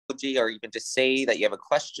or even just say that you have a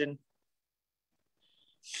question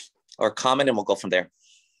or comment, and we'll go from there.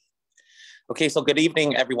 Okay, so good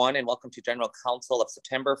evening, everyone, and welcome to General Council of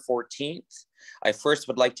September 14th. I first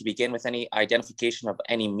would like to begin with any identification of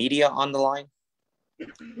any media on the line.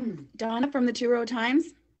 Donna from the Two Row Times.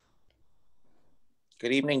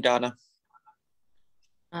 Good evening, Donna.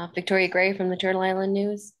 Victoria Gray from the Turtle Island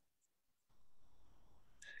News.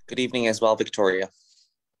 Good evening as well, Victoria.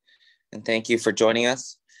 And thank you for joining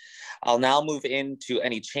us. I'll now move into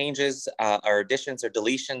any changes or additions or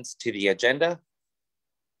deletions to the agenda.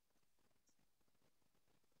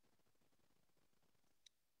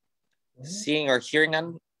 Seeing or hearing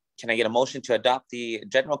none, can I get a motion to adopt the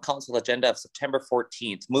General Council agenda of September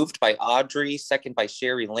 14th? Moved by Audrey, second by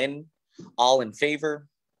Sherry Lynn. All in favor?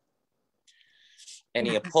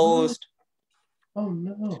 Any opposed? Oh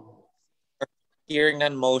no. Hearing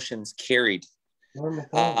none, motion's carried.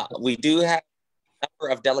 We do have a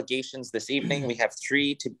number of delegations this evening. We have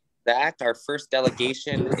 3 to that. Our first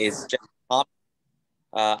delegation is Jeff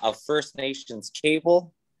of First Nations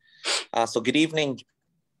Cable. So good evening.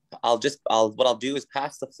 What I'll do is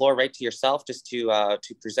pass the floor right to yourself just to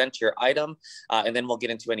present your item, and then we'll get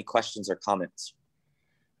into any questions or comments.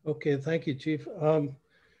 Okay, thank you, Chief.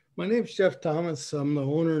 My name is Jeff Thomas. I'm the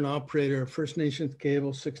owner and operator of First Nations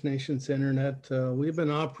Cable, Six Nations Internet. We've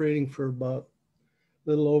been operating for about a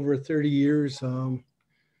little over 30 years.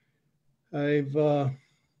 I've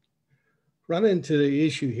run into the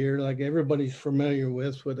issue here, like everybody's familiar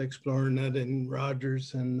with ExploreNet and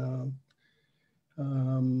Rogers and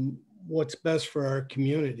what's best for our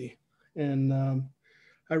community. And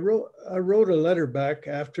I wrote a letter back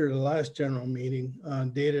after the last general meeting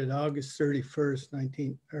dated August 31st,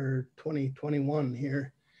 2021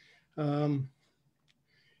 here.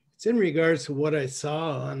 It's in regards to what I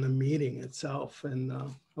saw on the meeting itself. And I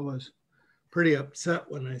was pretty upset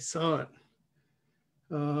when I saw it.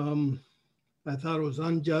 I thought it was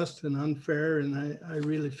unjust and unfair, and I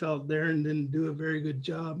really felt Darren didn't do a very good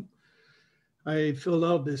job. I filled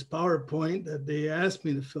out this PowerPoint that they asked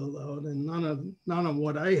me to fill out, and none of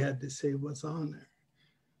what I had to say was on there.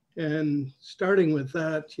 And starting with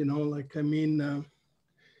that, you know,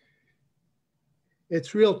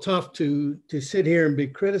 it's real tough to sit here and be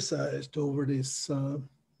criticized over this, you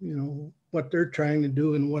know, what they're trying to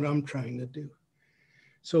do and what I'm trying to do.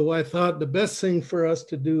 So I thought the best thing for us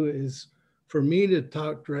to do is for me to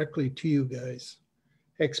talk directly to you guys,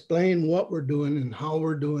 explain what we're doing and how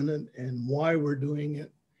we're doing it and why we're doing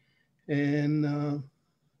it. And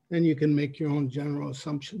then you can make your own general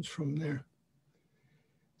assumptions from there.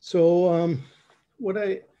 So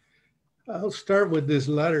I'll start with this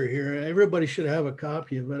letter here. Everybody should have a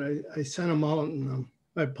copy of it. I sent them out, and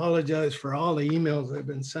I apologize for all the emails I've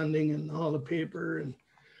been sending and all the paper, and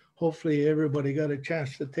hopefully everybody got a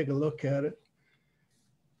chance to take a look at it.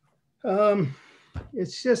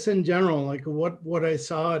 It's just in general, like what I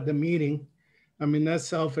saw at the meeting. I mean, that's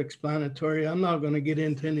self-explanatory. I'm not going to get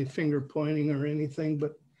into any finger pointing or anything,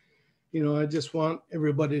 but, you know, I just want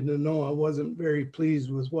everybody to know I wasn't very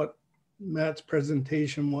pleased with what Matt's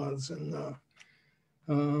presentation was. And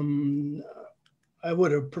I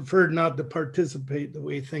would have preferred not to participate the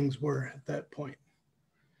way things were at that point.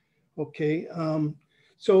 Okay,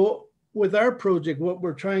 so with our project, what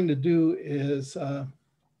we're trying to do is,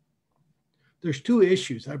 there's 2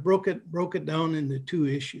 issues. I broke it down into 2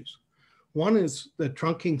 issues. One is the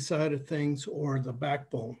trunking side of things, or the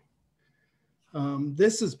backbone.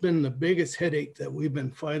 This has been the biggest headache that we've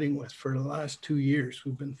been fighting with for the last 2 years.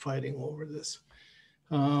 We've been fighting over this.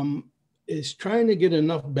 Is trying to get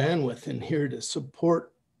enough bandwidth in here to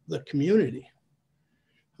support the community.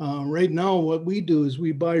 Right now, what we do is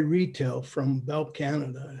we buy retail from Bell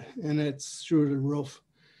Canada, and it's through the roof.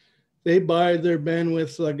 They buy their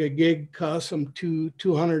bandwidth, like a gig costs them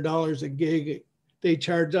 $200 a gig. They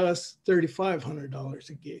charge us $3,500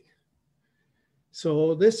 a gig.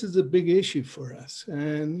 So this is a big issue for us.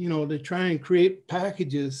 And, you know, to try and create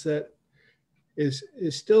packages that is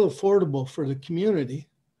still affordable for the community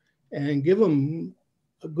and give them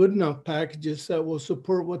a good enough packages that will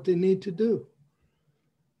support what they need to do.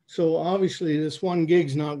 So obviously this 1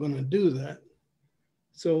 gig's not going to do that.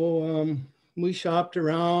 So we shopped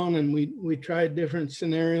around and we tried different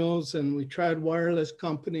scenarios, and we tried wireless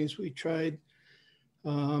companies. We tried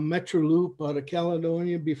Metroloop out of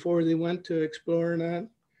Caledonia before they went to ExploreNet,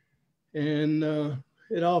 and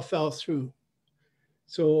it all fell through.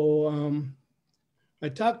 So I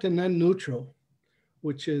talked to Net Neutral,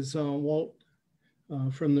 which is Walt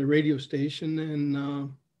from the radio station,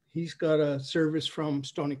 and he's got a service from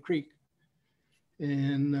Stony Creek.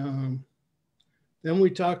 And then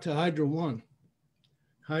we talked to Hydro One,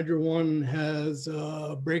 Hydro One has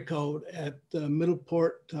a breakout at the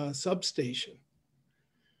Middleport substation.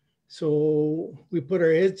 So we put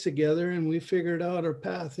our heads together and we figured out our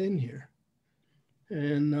path in here.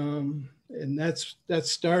 And that's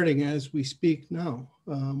starting as we speak now.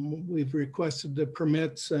 We've requested the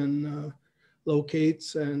permits and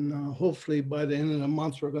locates, and hopefully by the end of the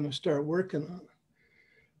month, we're going to start working on it.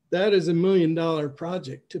 That is $1 million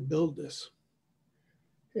project to build this.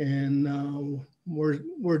 And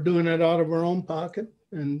we're doing it out of our own pocket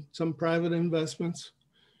and some private investments.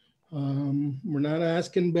 We're not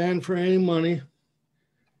asking Ben for any money.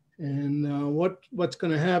 And what's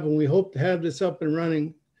going to happen, we hope to have this up and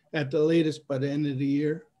running at the latest by the end of the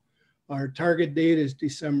year. Our target date is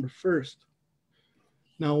December 1st.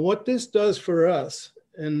 Now, what this does for us,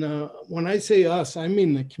 and when I say us, I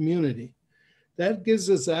mean the community, that gives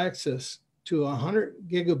us access to a 100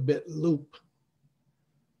 gigabit loop.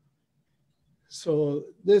 So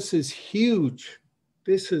this is huge.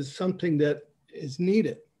 This is something that is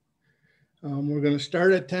needed. We're going to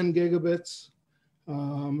start at 10 gigabits.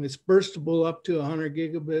 It's burstable up to 100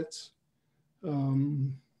 gigabits.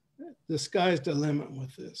 The sky's the limit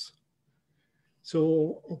with this.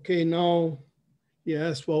 So, okay, now you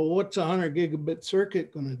ask, well, what's a 100 gigabit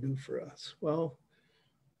circuit going to do for us? Well,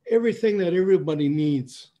 everything that everybody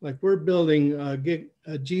needs. Like we're building a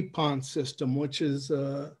GPON system, which is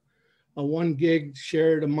a 1 gig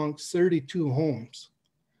shared amongst 32 homes.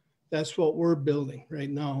 That's what we're building right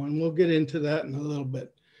now. And we'll get into that in a little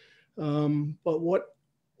bit. But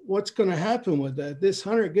what's going to happen with that? This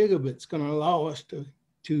 100 gigabits is going to allow us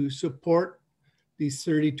to support these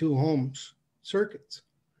 32 homes circuits.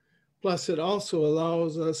 Plus, it also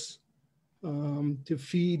allows us to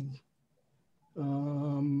feed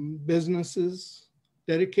businesses,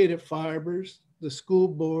 dedicated fibers, the school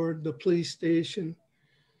board, the police station.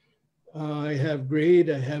 I have Grade,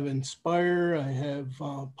 I have Inspire, I have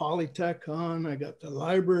Polytech on, I got the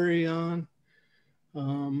library on,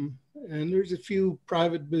 and there's a few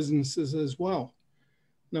private businesses as well.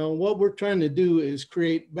 Now, what we're trying to do is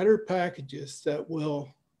create better packages that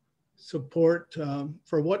will support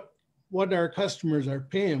for what our customers are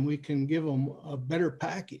paying. We can give them a better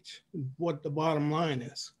package, what the bottom line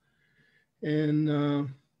is. And,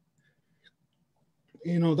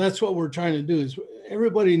 you know, that's what we're trying to do is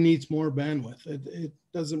everybody needs more bandwidth. It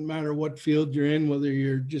doesn't matter what field you're in, whether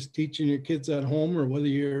you're just teaching your kids at home or whether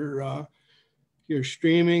you're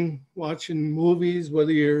streaming, watching movies,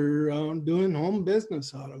 whether you're doing home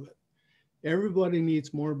business out of it. Everybody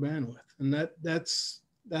needs more bandwidth, and that's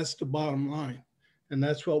the bottom line. And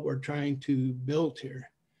that's what we're trying to build here.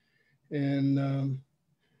 And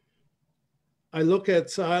I look at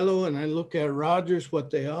Silo and I look at Rogers, what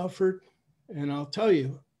they offered, and I'll tell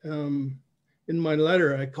you, in my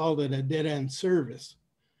letter, I called it a dead-end service.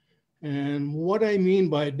 And what I mean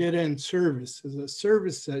by dead-end service is a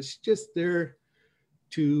service that's just there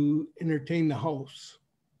to entertain the house.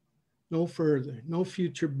 No further, no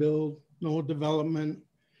future build, no development.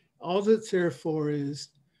 All it's there for is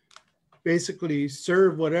basically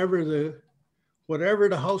serve whatever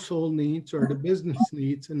the household needs or the business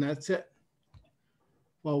needs, and that's it.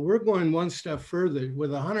 Well, we're going one step further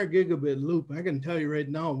with a 100 gigabit loop. I can tell you right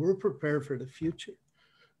now, we're prepared for the future.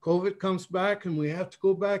 COVID comes back and we have to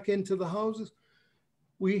go back into the houses.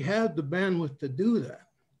 We have the bandwidth to do that.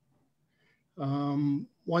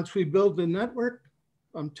 Once we build the network,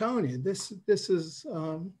 I'm telling you, this is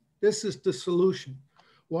the solution.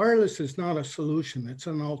 Wireless is not a solution, it's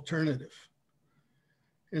an alternative.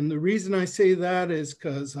 And the reason I say that is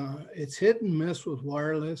because it's hit and miss with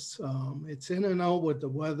wireless. It's in and out with the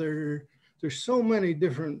weather. There's so many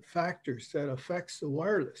different factors that affects the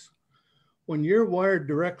wireless. When you're wired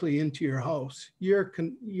directly into your house, your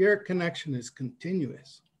connection is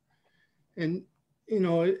continuous. And you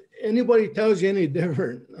know, anybody tells you any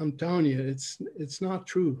different, I'm telling you, it's not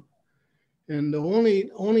true. And the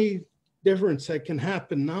only difference that can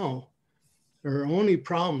happen now, or only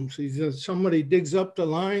problems, is if somebody digs up the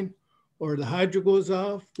line or the hydro goes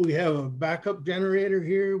off. We have a backup generator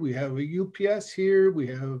here. We have a UPS here. We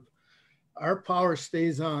have, our power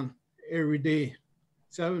stays on every day,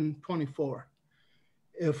 7/24.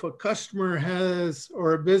 If a customer has,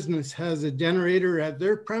 or a business has a generator at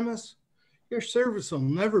their premise, your service will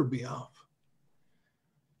never be off.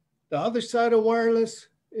 The other side of wireless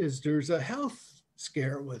is there's a health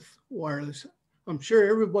scare with wireless. I'm sure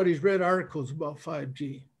everybody's read articles about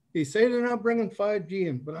 5G. They say they're not bringing 5G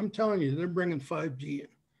in, but I'm telling you, they're bringing 5G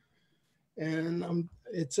in. And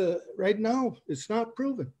right now, it's not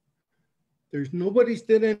proven. Nobody's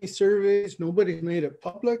did any surveys. Nobody's made it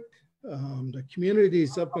public. The community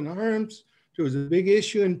is up in arms. There was a big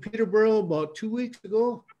issue in Peterborough about 2 weeks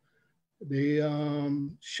ago. They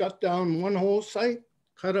shut down one whole site,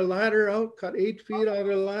 cut a ladder out, cut 8 feet out of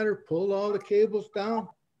the ladder, pulled all the cables down,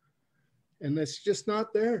 and it's just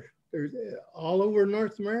not there. They're all over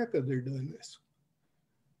North America, they're doing this.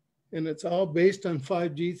 And it's all based on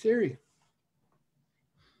 5G theory.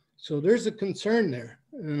 So there's a concern there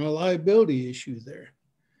and a liability issue there.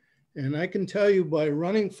 And I can tell you by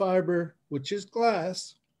running fiber, which is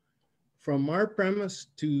glass, from our premise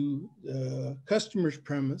to the customer's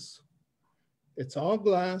premise, it's all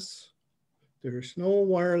glass. There's no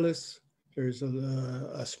wireless. There's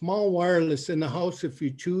a small wireless in the house if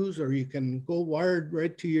you choose, or you can go wired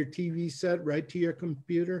right to your TV set, right to your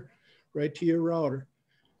computer, right to your router.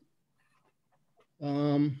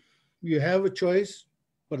 You have a choice,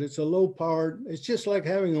 but it's a low powered, it's just like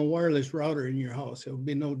having a wireless router in your house. It will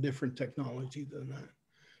be no different technology than that.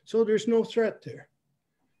 So there's no threat there.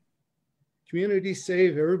 Community's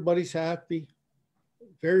safe, everybody's happy,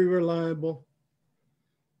 very reliable.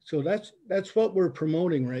 So that's what we're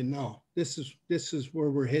promoting right now. This is where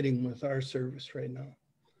we're heading with our service right now.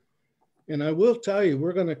 And I will tell you,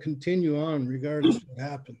 we're going to continue on regardless of what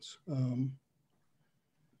happens.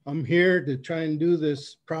 I'm here to try and do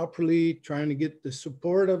this properly, trying to get the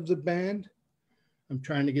support of the band. I'm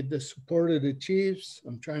trying to get the support of the chiefs.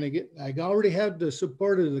 I already have the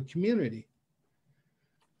support of the community.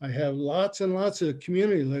 I have lots and lots of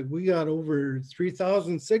community. Like we got over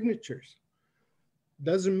 3,000 signatures.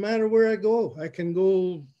 Doesn't matter where I go. I can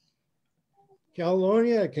go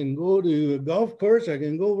California, I can go to a golf course, I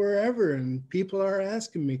can go wherever, and people are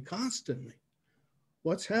asking me constantly,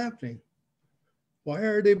 what's happening? Why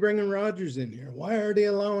are they bringing Rogers in here? Why are they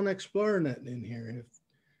allowing ExplorerNet in here?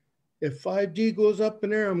 If 5G goes up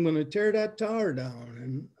in there, I'm going to tear that tower down.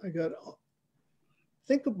 And I got,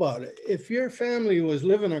 think about it. If your family was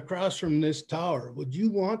living across from this tower, would you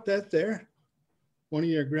want that there? One of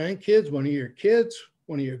your grandkids, one of your kids,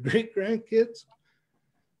 one of your great grandkids?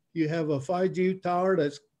 You have a 5G tower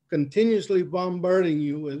that's continuously bombarding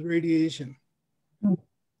you with radiation.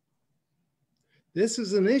 This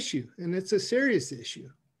is an issue, and it's a serious issue.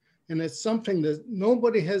 And it's something that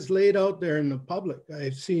nobody has laid out there in the public.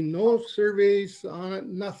 I've seen no surveys on it,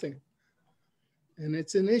 nothing. And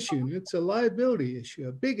it's an issue, and it's a liability issue,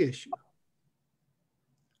 a big issue.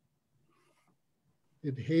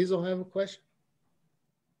 Did Hazel have a question?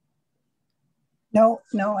 No,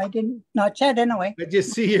 I didn't. Not yet, anyway. I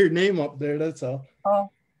just see your name up there, that's all. Oh.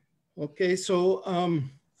 Okay, so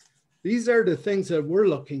these are the things that we're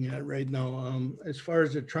looking at right now as far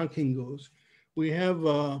as the trunking goes. We have,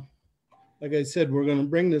 like I said, we're going to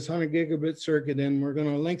bring this 100 gigabit circuit in. We're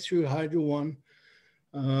going to link through Hydro One.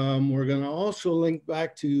 We're going to also link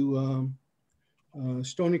back to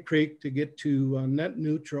Stony Creek to get to net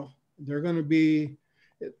neutral. They're going to be,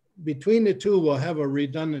 between the two, we'll have a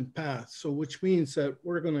redundant path. So which means that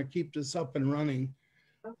we're going to keep this up and running,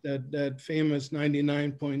 that famous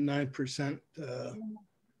 99.9%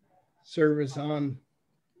 service on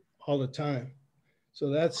all the time. So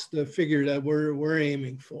that's the figure that we're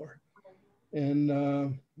aiming for.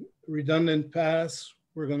 And redundant paths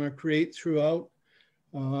we're going to create throughout.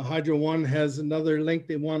 Hydro One has another link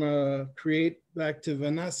they want to create back to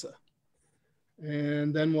Vanessa.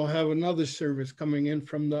 And then we'll have another service coming in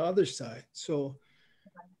from the other side. So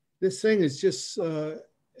this thing is just,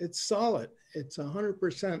 it's solid. It's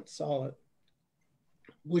 100% solid,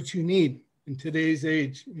 which you need in today's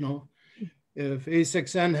age. You know, if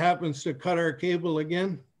A6N happens to cut our cable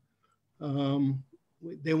again,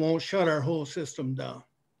 they won't shut our whole system down.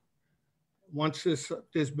 Once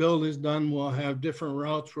this build is done, we'll have different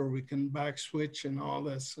routes where we can back switch and all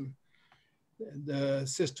this, and the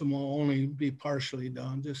system will only be partially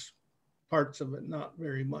down, just parts of it, not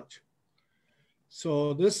very much.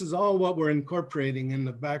 So this is all what we're incorporating in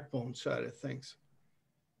the backbone side of things.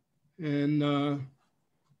 And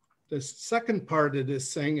the second part of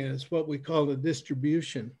this thing is what we call the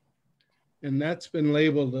distribution. And that's been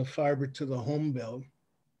labeled a fiber to the home build.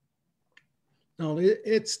 Now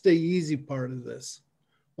it's the easy part of this.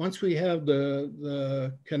 Once we have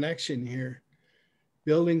the connection here,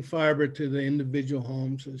 building fiber to the individual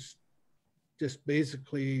homes is just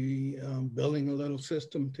basically building a little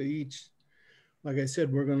system to each. Like I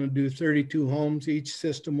said, we're going to do 32 homes. Each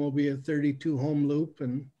system will be a 32 home loop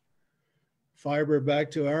and fiber back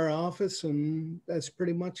to our office, and that's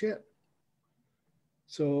pretty much it.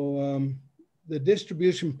 So the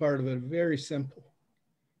distribution part of it is very simple.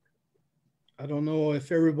 I don't know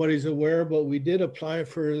if everybody's aware, but we did apply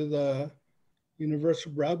for the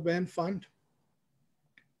Universal Broadband Fund.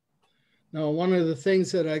 Now, one of the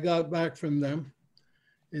things that I got back from them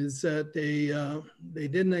is that they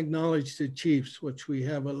didn't acknowledge the chiefs, which we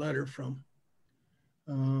have a letter from.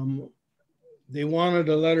 They wanted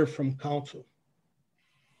a letter from council,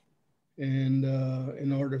 and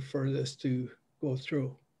in order for this to go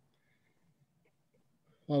through.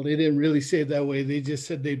 Well, they didn't really say it that way. They just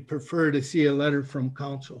said they'd prefer to see a letter from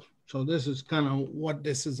council. So this is kind of what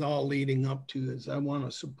this is all leading up to, is I want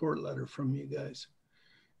a support letter from you guys,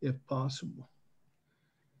 if possible.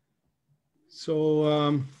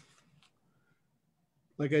 So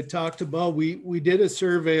like I talked about, we did a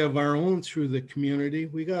survey of our own through the community.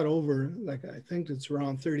 We got over, like, I think it's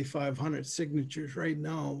around 3,500 signatures right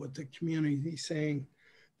now with the community saying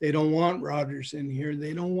they don't want Rogers in here.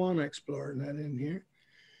 They don't want ExplorerNet in here.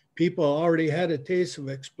 People already had a taste of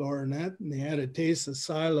ExplorerNet, and they had a taste of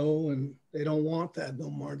Silo, and they don't want that no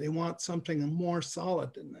more. They want something more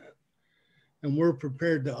solid than that. And we're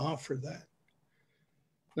prepared to offer that.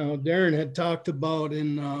 Now, Darren had talked about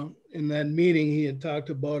in that meeting, he had talked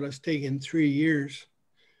about us taking 3 years.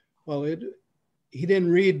 Well, he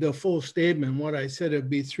didn't read the full statement. What I said, it'd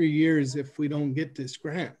be 3 years if we don't get this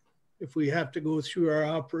grant. If we have to go through our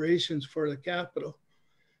operations for the capital,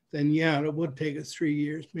 then yeah, it would take us 3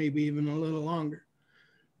 years, maybe even a little longer.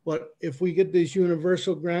 But if we get this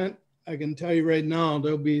universal grant, I can tell you right now,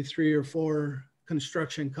 there'll be 3 or 4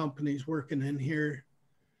 construction companies working in here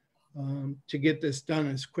to get this done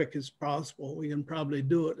as quick as possible. We can probably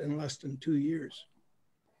do it in less than 2 years.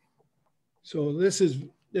 So this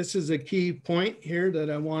is a key point here that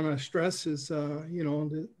I want to stress is, you know,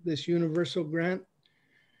 this universal grant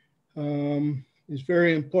is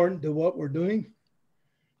very important to what we're doing.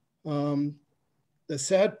 The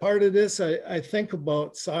sad part of this, I think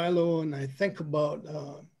about Silo, and I think about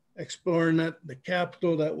ExplorerNet, the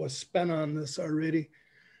capital that was spent on this already.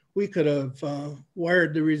 We could have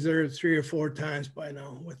wired the reserve 3 or 4 times by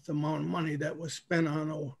now with the amount of money that was spent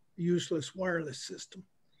on a useless wireless system,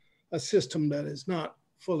 a system that is not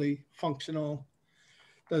fully functional,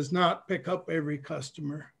 does not pick up every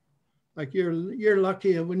customer. Like you're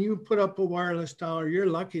lucky when you put up a wireless tower, you're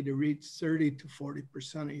lucky to reach 30 to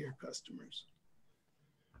 40% of your customers.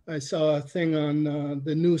 I saw a thing on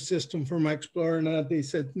the new system from ExplorerNet. They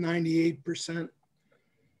said 98%.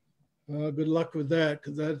 Good luck with that,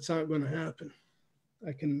 because that's not going to happen.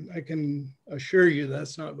 I can assure you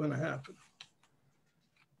that's not going to happen.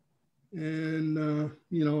 And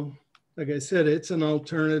you know, like I said, it's an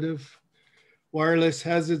alternative. Wireless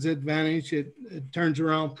has its advantage. It turns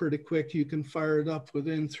around pretty quick. You can fire it up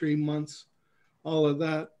within 3 months, all of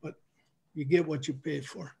that, but you get what you pay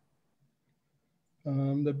for.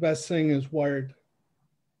 The best thing is wired.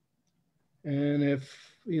 And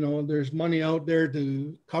if, you know, there's money out there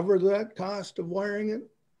to cover that cost of wiring it,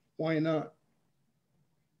 why not?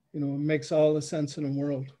 You know, it makes all the sense in the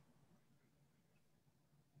world.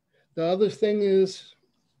 The other thing is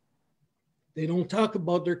they don't talk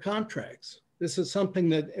about their contracts. This is something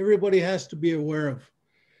that everybody has to be aware of.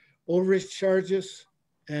 Overage charges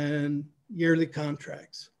and yearly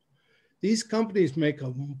contracts. These companies make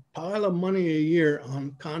a pile of money a year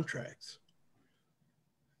on contracts.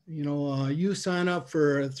 You know, you sign up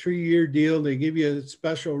for a 3-year deal, they give you a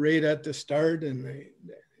special rate at the start, and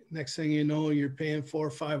next thing you know, you're paying $400 or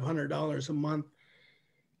 $500 a month.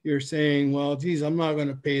 You're saying, well, geez, I'm not going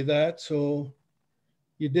to pay that. So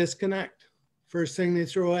you disconnect. First thing they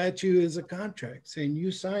throw at you is a contract saying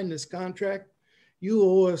you signed this contract. You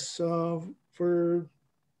owe us for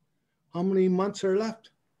how many months are left?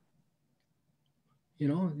 You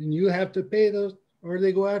know, and you have to pay those, or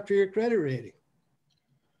they go after your credit rating.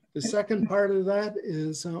 The second part of that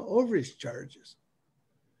is overage charges.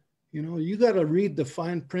 You know, you got to read the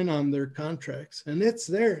fine print on their contracts, and it's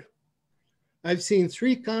there. I've seen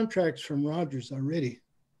 3 contracts from Rogers already.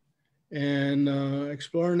 And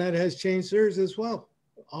ExplorerNet has changed theirs as well.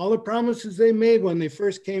 All the promises they made when they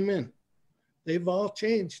first came in, they've all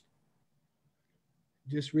changed.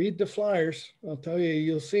 Just read the flyers. I'll tell you,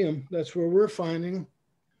 you'll see them. That's where we're finding them.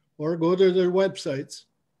 Or go to their websites.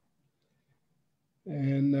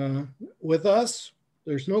 And with us,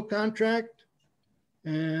 there's no contract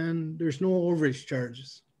and there's no overage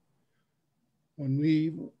charges. When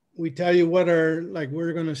we tell you what our, like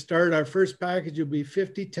we're going to start, our first package will be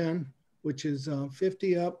 50-10. Which is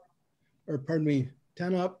 50 up, or pardon me,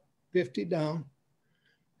 10 up, 50 down.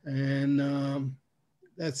 And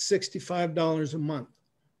that's $65 a month.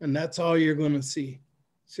 And that's all you're going to see,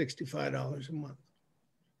 $65 a month.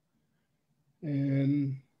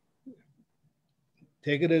 And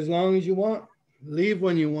take it as long as you want, leave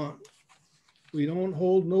when you want. We don't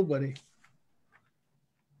hold nobody.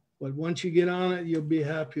 But once you get on it, you'll be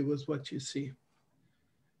happy with what you see.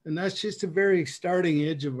 And that's just a very starting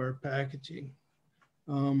edge of our packaging.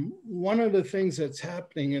 One of the things that's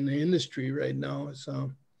happening in the industry right now is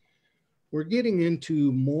we're getting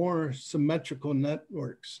into more symmetrical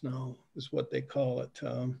networks now, is what they call it,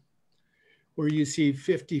 where you see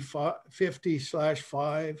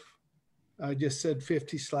 50/5. I just said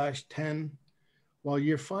 50/10. Well,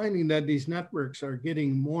 you're finding that these networks are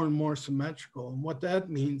getting more and more symmetrical. And what that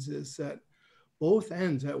means is that both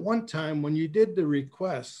ends, at one time when you did the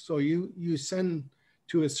request, so you send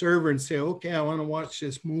to a server and say, okay, I want to watch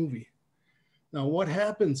this movie. Now what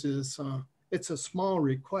happens is it's a small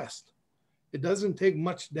request. It doesn't take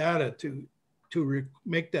much data to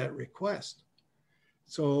make that request.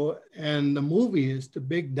 So, and the movie is the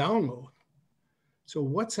big download. So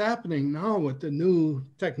what's happening now with the new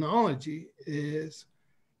technology is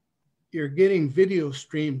you're getting video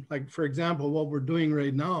streamed. Like for example, what we're doing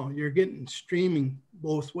right now, you're getting streaming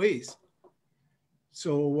both ways.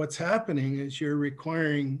 So what's happening is you're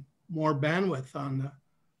requiring more bandwidth on the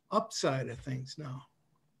upside of things now.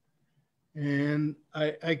 And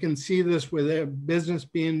I can see this with a business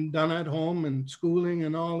being done at home and schooling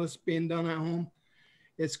and all this being done at home.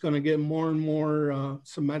 It's going to get more and more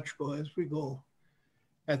symmetrical as we go.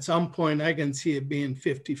 At some point, I can see it being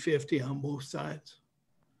 50/50 on both sides.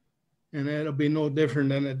 And it'll be no different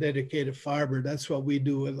than a dedicated fiber. That's what we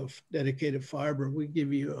do with a dedicated fiber. We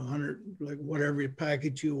give you 100, like whatever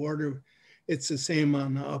package you order, it's the same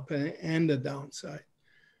on the up and the downside.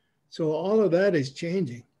 So all of that is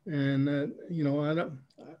changing. And, you know,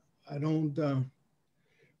 I don't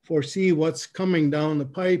foresee what's coming down the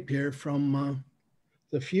pipe here from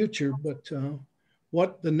the future, but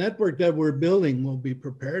what the network that we're building will be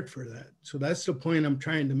prepared for that. So that's the point I'm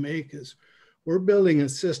trying to make is we're building a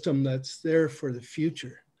system that's there for the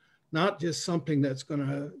future, not just something that's going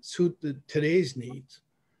to suit today's needs.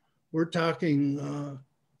 We're talking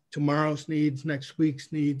tomorrow's needs, next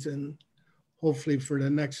week's needs, and hopefully for the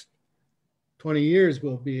next 20 years,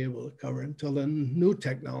 we'll be able to cover until the new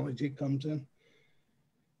technology comes in.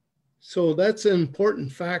 So that's an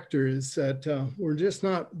important factor is that we're just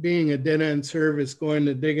not being a dead-end service going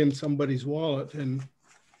to dig in somebody's wallet. And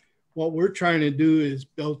what we're trying to do is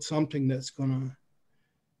build something that's going to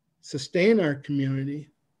sustain our community,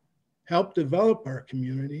 help develop our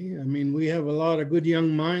community. I mean, we have a lot of good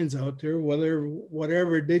young minds out there,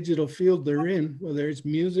 whatever digital field they're in, whether it's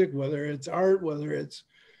music, whether it's art, whether it's,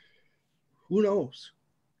 who knows,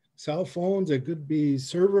 cell phones, it could be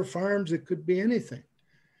server farms, it could be anything.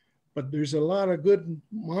 But there's a lot of good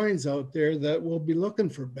minds out there that will be looking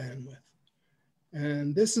for bandwidth.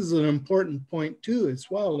 And this is an important point too,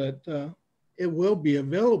 as well, that it will be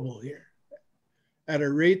available here at a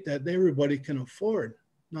rate that everybody can afford,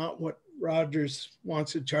 not what Rogers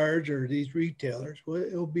wants to charge or these retailers. Well,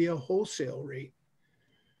 it'll be a wholesale rate.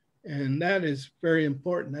 And that is very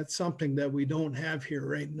important. That's something that we don't have here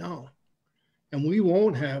right now. And we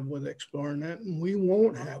won't have with ExploreNet, and we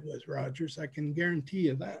won't have with Rogers. I can guarantee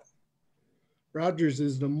you that. Rogers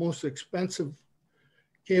is the most expensive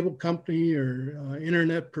cable company or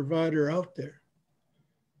internet provider out there.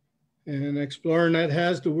 And ExploreNet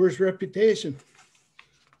has the worst reputation.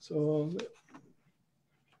 So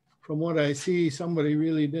from what I see, somebody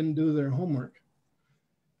really didn't do their homework.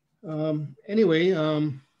 Anyway,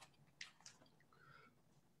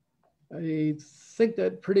 I think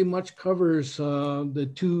that pretty much covers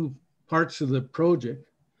the two parts of the project.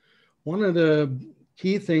 One of the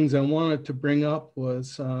key things I wanted to bring up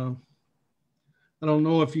was, I don't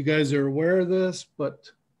know if you guys are aware of this,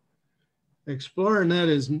 but ExploreNet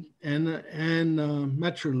is, and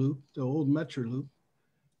Metroloop, the old Metroloop,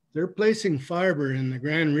 they're placing fiber in the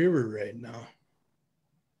Grand River right now.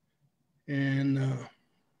 And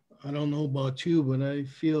I don't know about you, but I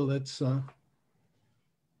feel that's,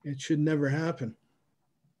 it should never happen.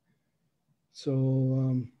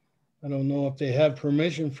 So I don't know if they have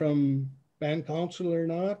permission from band council or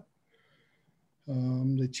not.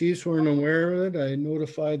 The chiefs weren't aware of it. I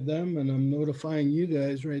notified them, and I'm notifying you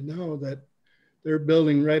guys right now that they're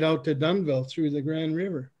building right out to Dunville through the Grand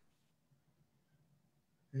River.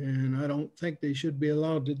 And I don't think they should be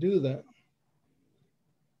allowed to do that.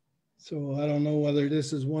 So I don't know whether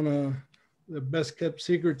this is one of the best kept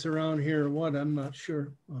secrets around here or what. I'm not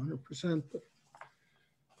sure 100%, but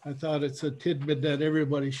I thought it's a tidbit that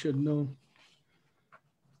everybody should know.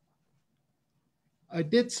 I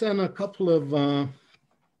did send a couple of,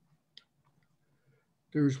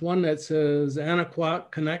 there's one that says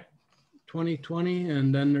Anaquat Connect 2020,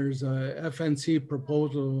 and then there's a FNC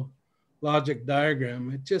proposal logic diagram.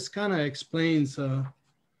 It just kind of explains, the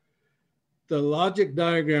logic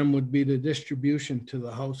diagram would be the distribution to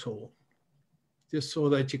the household. just so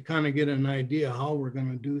that you kind of get an idea how we're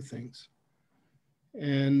going to do things.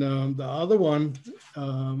 And the other one,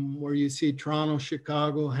 where you see Toronto,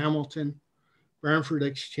 Chicago, Hamilton, Brantford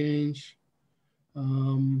Exchange.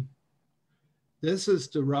 This is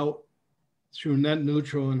the route through net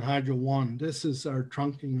neutral and Hydro One. This is our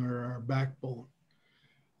trunking or our backbone.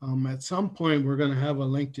 At some point, we're going to have a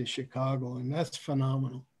link to Chicago, and that's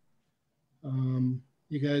phenomenal.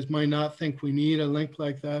 You guys might not think we need a link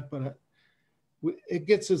like that, but it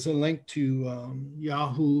gets us a link to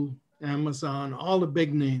Yahoo, Amazon, all the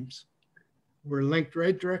big names. We're linked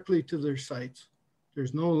right directly to their sites.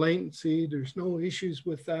 There's no latency. There's no issues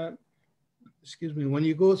with that. Excuse me. When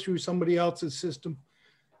you go through somebody else's system,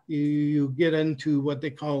 you get into what they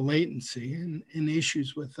call latency and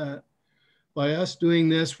issues with that. By us doing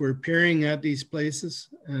this, we're appearing at these places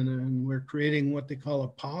and we're creating what they call a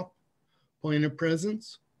POP, point of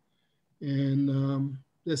presence. And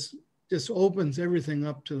this opens everything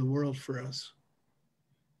up to the world for us.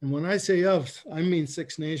 And when I say us, I mean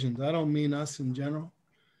Six Nations. I don't mean us in general.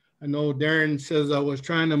 I know Darren says I was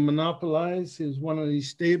trying to monopolize is one of these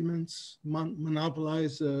statements,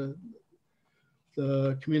 monopolize the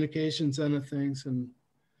communications end of things. And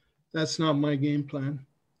that's not my game plan.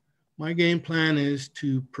 My game plan is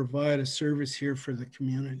to provide a service here for the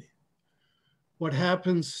community. What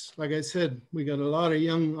happens, like I said, we got a lot of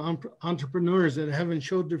young entrepreneurs that haven't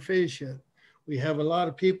showed their face yet. We have a lot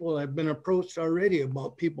of people that have been approached already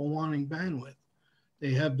about people wanting bandwidth.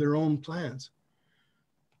 They have their own plans.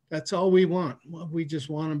 That's all we want. Well, we just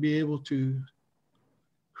want to be able to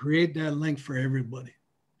create that link for everybody,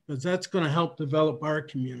 because that's going to help develop our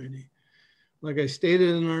community. Like I stated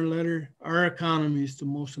in our letter, our economy is the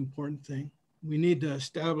most important thing. We need to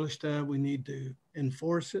establish that. We need to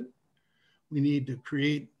enforce it. We need to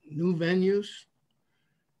create new venues.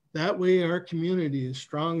 That way our community is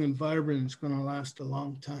strong and vibrant. It's going to last a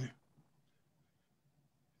long time.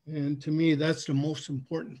 And to me, that's the most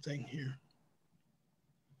important thing here.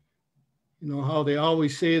 You know how they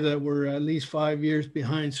always say that we're at least 5 years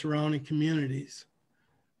behind surrounding communities.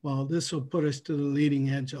 Well, this will put us to the leading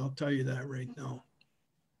edge. I'll tell you that right now.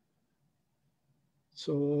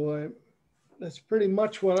 So that's pretty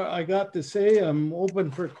much what I got to say. I'm open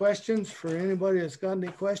for questions for anybody that's got any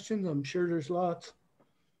questions. I'm sure there's lots.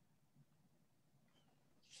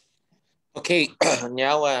 Okay,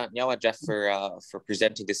 now Jeff for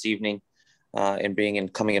presenting this evening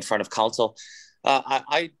and coming in front of council.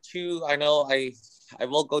 I too, I know I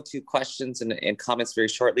will go to questions and comments very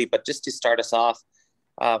shortly, but just to start us off,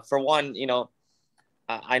 for one, you know,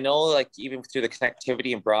 I know like even through the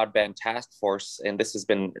connectivity and broadband task force, and this has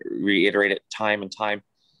been reiterated time and time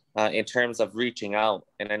in terms of reaching out.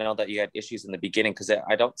 And I know that you had issues in the beginning because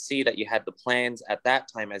I don't see that you had the plans at that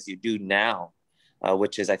time as you do now,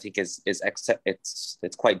 which is I think it's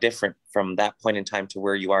quite different from that point in time to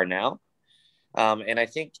where you are now. And I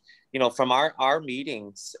think, you know, from our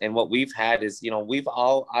meetings and what we've had is, you know,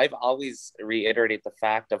 I've always reiterated the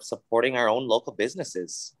fact of supporting our own local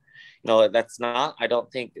businesses. You know, that's not, I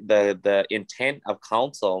don't think the intent of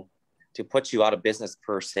council to put you out of business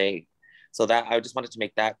per se. So that I just wanted to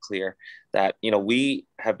make that clear that, you know, we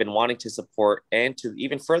have been wanting to support and to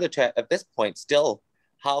even further to at this point, still,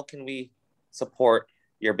 how can we support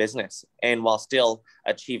your business and while still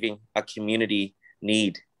achieving a community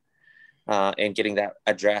need and getting that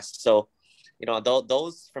addressed. So, you know,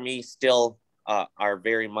 those for me still are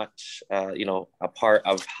very much, you know, a part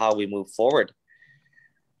of how we move forward.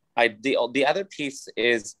 The other piece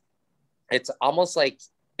is it's almost like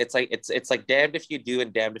it's like damned if you do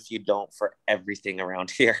and damned if you don't for everything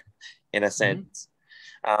around here in a sense.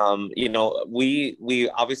 You know, we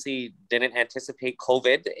obviously didn't anticipate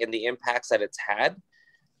COVID and the impacts that it's had,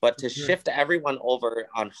 but to shift everyone over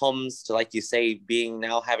on homes to, like you say, being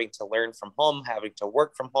now having to learn from home, having to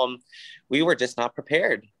work from home, we were just not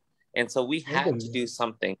prepared. And so we had to do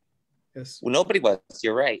something. Yes. Well, nobody was,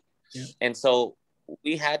 you're right. Yeah. And so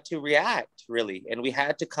we had to react really, and we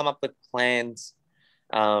had to come up with plans,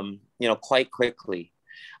 you know, quite quickly.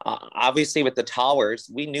 Obviously with the towers,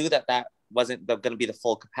 we knew that wasn't going to be the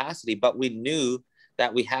full capacity, but we knew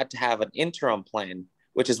that we had to have an interim plan,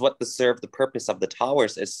 which is what served the purpose of the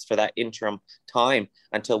towers, is for that interim time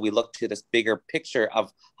until we look to this bigger picture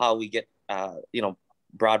of how we get, you know,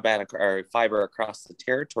 broadband or fiber across the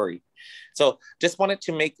territory. So just wanted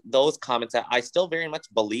to make those comments that I still very much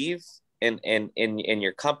believe in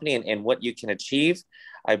your company and what you can achieve.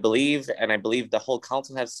 I believe, and I believe the whole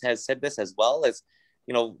council has said this as well, as,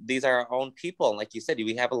 you know, these are our own people. And like you said,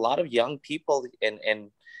 we have a lot of young people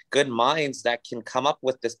and good minds that can come up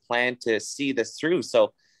with this plan to see this through.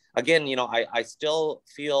 So again, you know, I still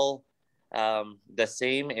feel the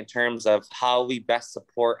same in terms of how we best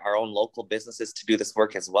support our own local businesses to do this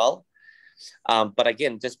work as well. But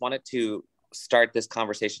again, just wanted to start this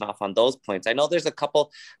conversation off on those points. I know there's a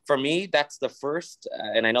couple, for me, that's the first,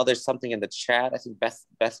 and I know there's something in the chat. I think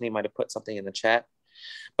Bethany might have put something in the chat,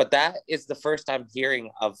 but that is the first I'm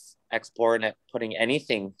hearing of XploreNet putting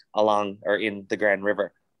anything along or in the Grand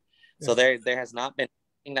River. Yeah. So there has not been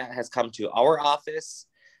anything that has come to our office.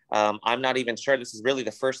 I'm not even sure, this is really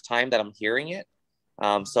the first time that I'm hearing it.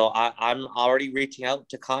 So I'm already reaching out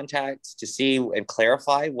to contacts to see and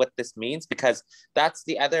clarify what this means, because that's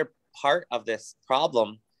the other part of this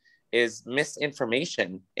problem, is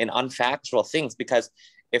misinformation and unfactual things. Because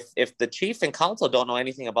if the chief and council don't know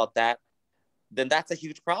anything about that, then that's a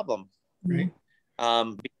huge problem. Right.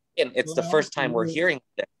 And it's the first time we're hearing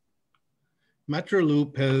it. Metro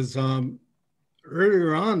Loop has,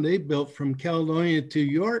 earlier on, they built from Caledonia to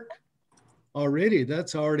York already.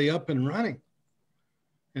 That's already up and running.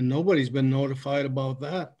 And nobody's been notified about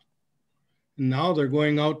that. And now they're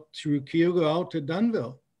going out through Cayuga out to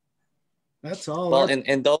Dunnville. That's all. Well,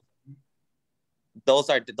 and those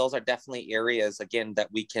are definitely areas, again,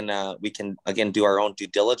 that we can again do our own due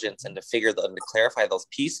diligence and to figure and to clarify those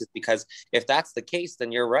pieces. Because if that's the case,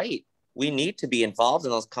 then you're right. We need to be involved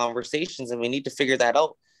in those conversations, and we need to figure that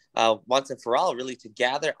out once and for all, really, to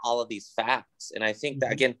gather all of these facts. And I think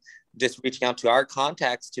that, again, just reaching out to our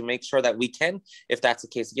contacts to make sure that we can, if that's the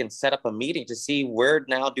case, again, set up a meeting to see where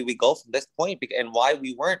now do we go from this point, and why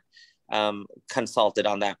we weren't consulted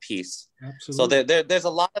on that piece. Absolutely. So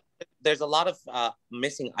there's a lot of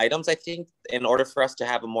missing items, I think, in order for us to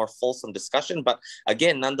have a more fulsome discussion. But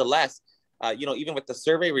again, nonetheless, even with the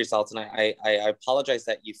survey results, and I apologize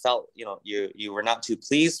that you felt, you were not too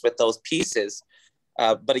pleased with those pieces.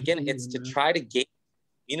 But again, it's to try to gauge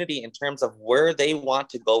the community in terms of where they want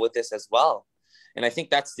to go with this as well. And I think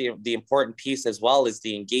that's the important piece as well, is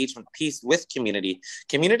the engagement piece with community.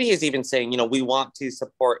 Community is even saying, we want to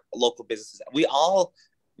support local businesses.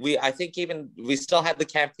 I think even we still have the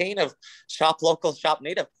campaign of shop local, shop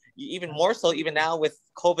native, even more so even now with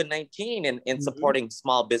COVID-19 and supporting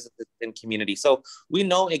small businesses and community. So we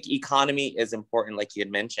know economy is important, like you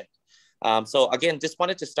had mentioned. So again, just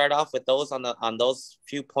wanted to start off with those on those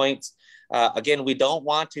few points. Again, we know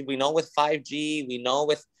with 5G, we know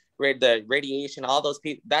with the radiation, all those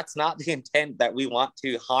people, that's not the intent that we want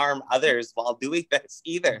to harm others while doing this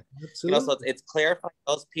either. Absolutely. So it's clarifying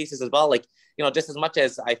those pieces as well. Like, just as much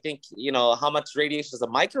as I think, how much radiation does a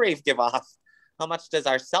microwave give off? How much does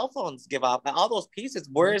our cell phones give off? And all those pieces,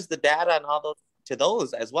 where is the data and all those to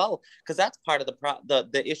those as well? Because that's part of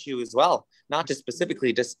the issue as well. Not just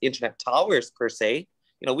specifically just internet towers per se.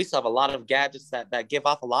 We still have a lot of gadgets that give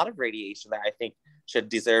off a lot of radiation that I think should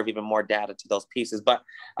deserve even more data to those pieces. But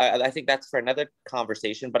I think that's for another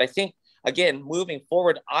conversation. But I think, again, moving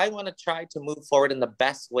forward, I want to try to move forward in the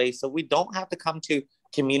best way so we don't have to come to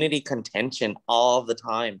community contention all the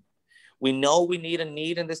time. We know we need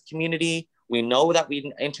in this community. We know that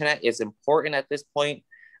internet is important at this point.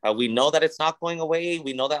 We know that it's not going away.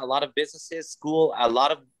 We know that a lot of businesses,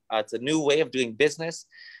 it's a new way of doing business,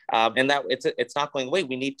 and that it's not going away.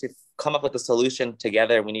 We need to come up with a solution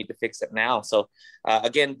together. We need to fix it now. So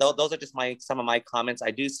again, those are just some of my comments.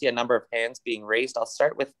 I do see a number of hands being raised. I'll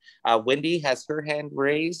start with Wendy has her hand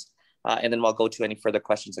raised, and then we'll go to any further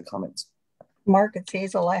questions and comments. Mark, it's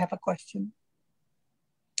Hazel. I have a question.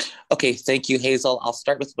 Okay, thank you, Hazel. I'll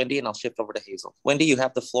start with Wendy and I'll shift over to Hazel. Wendy, you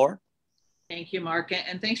have the floor. Thank you, Mark,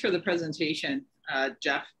 and thanks for the presentation,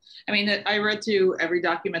 Jeff. I mean, I read through every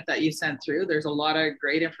document that you sent through. There's a lot of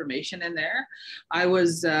great information in there. I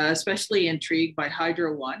was especially intrigued by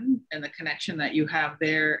Hydro One and the connection that you have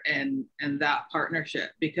there and that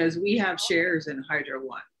partnership, because we have shares in Hydro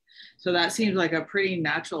One. So that seems like a pretty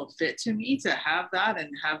natural fit to me to have that and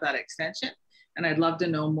have that extension. And I'd love to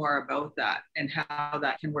know more about that and how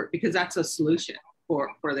that can work, because that's a solution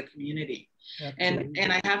for the community. And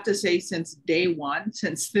I have to say, since day one,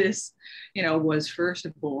 since this, was first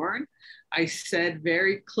born, I said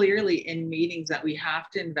very clearly in meetings that we have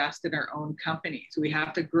to invest in our own companies. We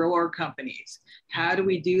have to grow our companies. How do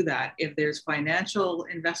we do that? If there's financial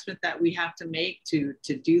investment that we have to make to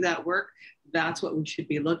do that work, that's what we should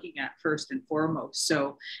be looking at first and foremost.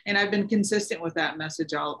 So, and I've been consistent with that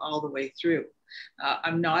message all the way through.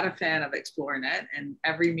 I'm not a fan of XploreNet, and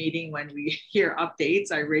every meeting when we hear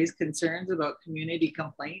updates, I raise concerns about community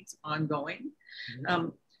complaints ongoing.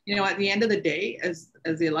 At the end of the day, as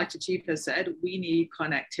the elected chief has said, we need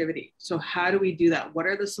connectivity. So how do we do that? What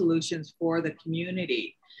are the solutions for the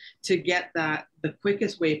community to get that the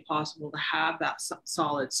quickest way possible to have that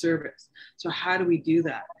solid service? So how do we do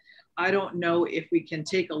that? I don't know if we can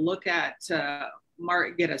take a look at,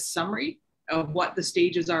 get a summary of what the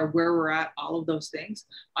stages are, where we're at, all of those things.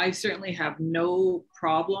 I certainly have no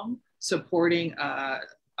problem supporting a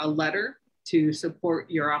letter to support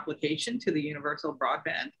your application to the universal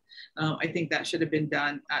broadband. I think that should have been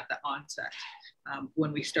done at the onset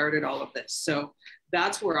when we started all of this. So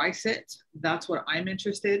that's where I sit. That's what I'm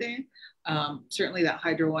interested in. Certainly that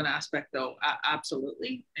Hydro One aspect though,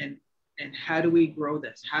 absolutely. And how do we grow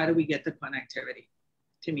this? How do we get the connectivity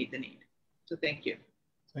to meet the need? So thank you.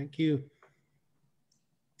 Thank you.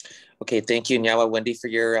 Okay, thank you, Nyawa, Wendy, for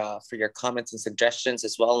your comments and suggestions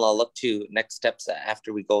as well. And I'll look to next steps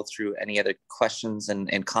after we go through any other questions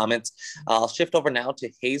and comments. I'll shift over now to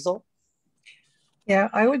Hazel. Yeah,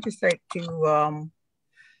 I would just like to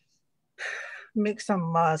make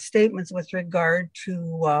some statements with regard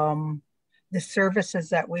to the services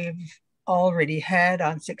that we've already had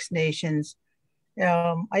on Six Nations.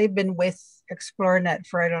 I've been with ExploreNet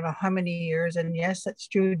for I don't know how many years. And yes, that's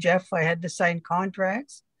true, Jeff, I had to sign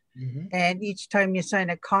contracts. Mm-hmm. And each time you sign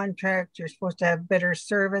a contract, you're supposed to have better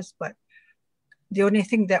service. But the only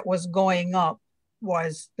thing that was going up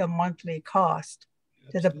was the monthly cost.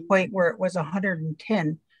 Absolutely. To the point where it was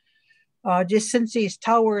 110. Just since these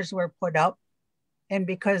towers were put up, and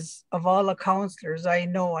because of all the counselors, I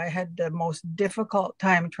know I had the most difficult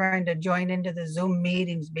time trying to join into the Zoom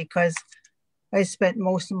meetings because I spent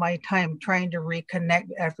most of my time trying to reconnect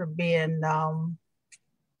after being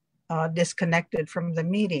disconnected from the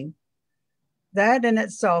meeting. That in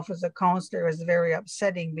itself as a counselor is very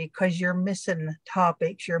upsetting because you're missing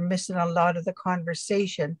topics, you're missing a lot of the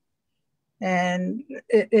conversation. And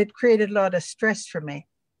it created a lot of stress for me.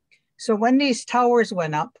 So when these towers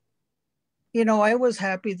went up, you know, I was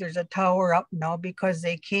happy there's a tower up now because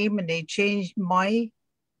they came and they changed my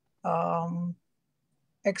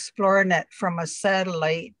ExploreNet from a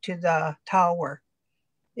satellite to the tower.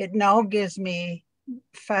 It now gives me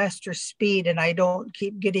faster speed and I don't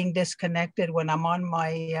keep getting disconnected when I'm on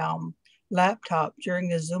my laptop during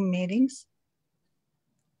the Zoom meetings.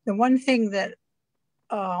 The one thing that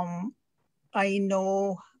I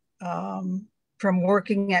know from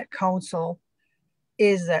working at council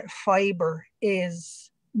is that fiber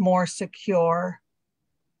is more secure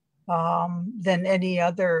than any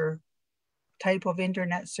other type of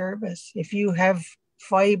internet service. If you have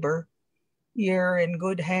fiber, you're in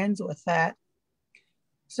good hands with that.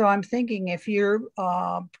 So I'm thinking if you're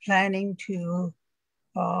planning to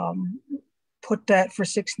put that for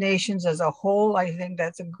Six Nations as a whole, I think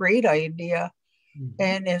that's a great idea. Mm-hmm.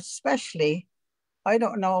 And especially, I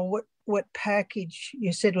don't know what package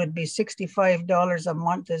you said would be $65 a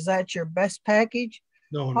month. Is that your best package?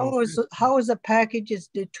 No. How is the packages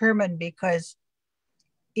determined? Because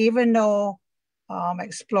even though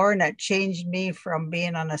ExploreNet changed me from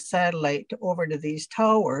being on a satellite to over to these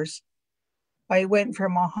towers, I went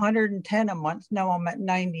from 110 a month. Now I'm at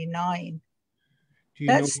 99. Do you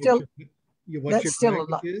know what your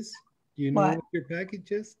package is? Do you know what your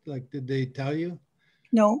package is? Like, did they tell you?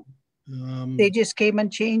 No. They just came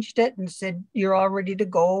and changed it and said, you're all ready to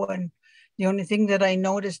go. And the only thing that I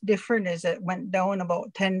noticed different is it went down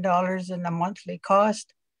about $10 in the monthly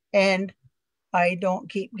cost. And I don't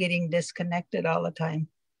keep getting disconnected all the time.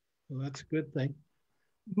 Well, that's a good thing.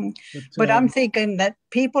 Mm-hmm. But I'm thinking that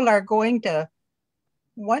people are going to,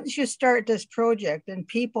 once you start this project and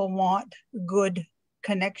people want good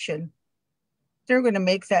connection, they're going to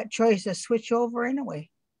make that choice to switch over anyway.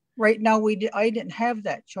 Right now, I didn't have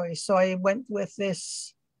that choice. So I went with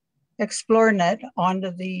this ExploreNet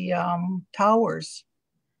onto the towers.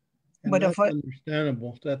 And but that's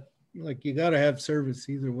understandable. That, like, you got to have service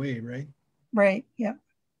either way, right? Right, yeah.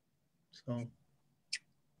 So.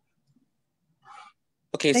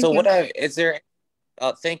 Okay, so what is there,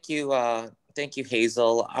 thank you,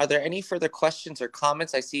 Hazel. Are there any further questions or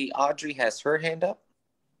comments? I see Audrey has her hand up.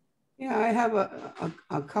 Yeah, I have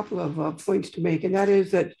a couple of points to make, and that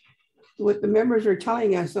is that what the members are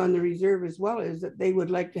telling us on the reserve as well is that they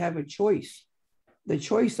would like to have a choice, the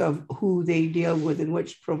choice of who they deal with and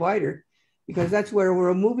which provider, because that's where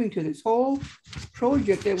we're moving to. This whole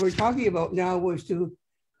project that we're talking about now was to,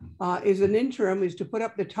 is an interim, is to put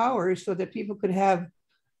up the towers so that people could have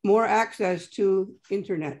more access to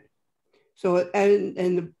internet. So, and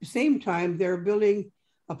at the same time, they're building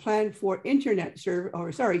a plan for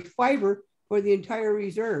fiber for the entire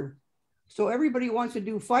reserve. So everybody wants to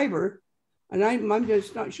do fiber, and I'm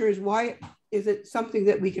just not sure why is it something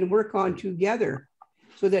that we can work on together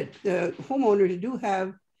so that the homeowners do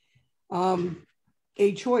have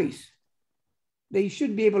a choice. They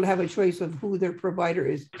should be able to have a choice of who their provider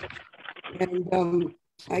is. And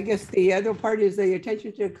I guess the other part is the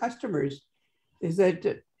attention to customers. Is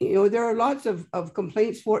that, there are lots of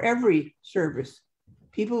complaints for every service.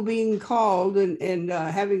 People being called and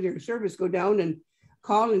having their service go down and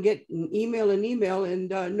call and get an email and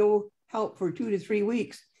no help for 2 to 3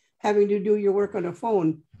 weeks, having to do your work on a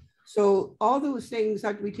phone. So all those things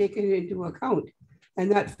have to be taken into account,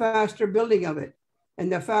 and that faster building of it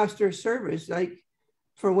and the faster service, like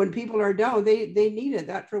for when people are down, they needed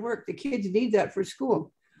that for work. The kids need that for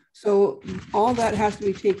school. So all that has to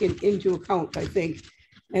be taken into account, I think.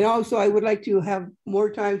 And also I would like to have more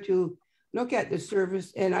time to look at the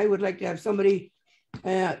service, and I would like to have somebody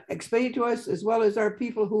explain it to us, as well as our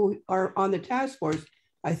people who are on the task force,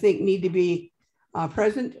 I think need to be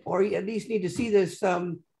present, or at least need to see this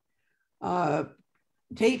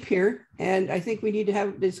tape here. And I think we need to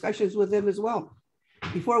have discussions with them as well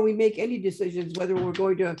before we make any decisions, whether we're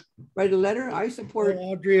going to write a letter. I support.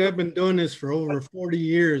 Well, Audrey, I've been doing this for over 40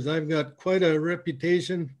 years. I've got quite a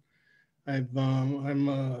reputation. I'm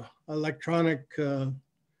an electronic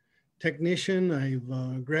technician.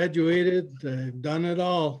 I've graduated. I've done it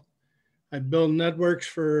all. I've built networks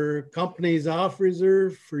for companies off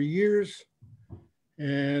reserve for years.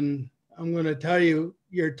 And I'm going to tell you,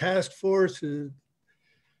 your task force is,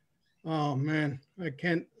 oh man, I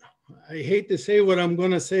hate to say what I'm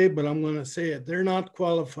going to say, but I'm going to say it. They're not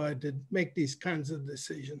qualified to make these kinds of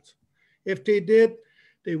decisions. If they did,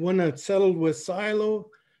 they wouldn't have settled with Silo.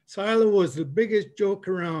 Silo was the biggest joke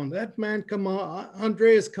around. That man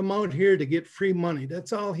Andreas come out here to get free money.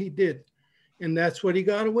 That's all he did. And that's what he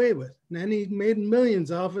got away with. And then he made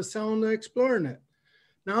millions off of selling the ExplorerNet.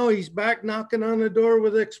 Now he's back knocking on the door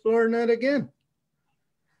with ExplorerNet again.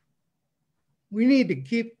 We need to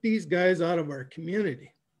keep these guys out of our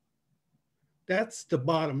community. That's the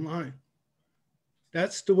bottom line.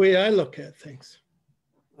 That's the way I look at things.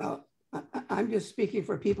 Well, I'm just speaking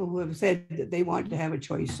for people who have said that they want to have a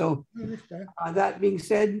choice. So that being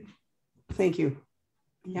said, thank you.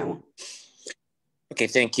 Yeah. Okay,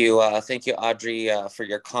 thank you. Thank you, Audrey, for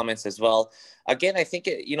your comments as well. Again, I think,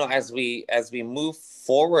 as we move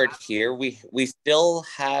forward here, we still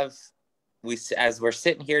have, as we're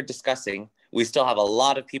sitting here discussing, we still have a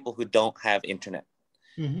lot of people who don't have internet.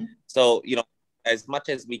 Mm-hmm. So, as much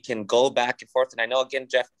as we can go back and forth, and I know, again,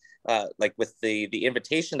 Jeff, like with the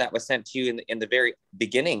invitation that was sent to you in the very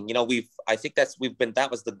beginning, that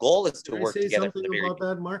was the goal, is to work together. Something about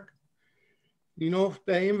that, Mark?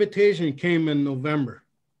 The invitation came in November.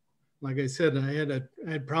 Like I said, I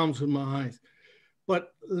had problems with my eyes.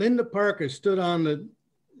 But Linda Parker stood on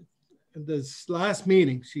this last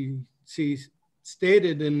meeting. She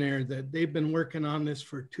stated in there that they've been working on this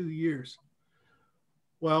for 2 years.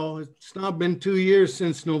 Well, it's now been 2 years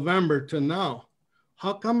since November to now.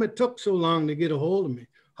 How come it took so long to get a hold of me?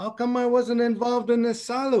 How come I wasn't involved in this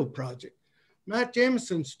Silo project? Matt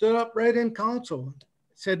Jameson stood up right in council.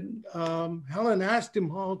 Said, Helen asked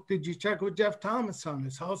him, did you check with Jeff Thomas on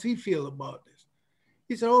this? How's he feel about this?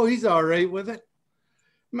 He said, he's all right with it.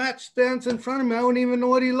 Matt stands in front of me. I don't even know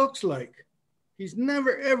what he looks like. He's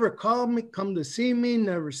never, ever called me, come to see me,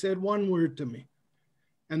 never said one word to me.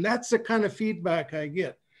 And that's the kind of feedback I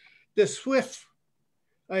get. The SWIFT,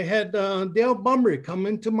 I had Dale Bumbury come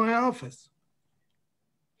into my office.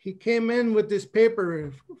 He came in with this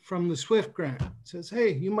paper from the SWIFT grant. Says,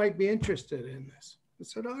 hey, you might be interested in this. I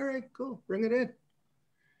said, all right, cool, bring it in.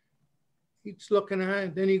 He's looking at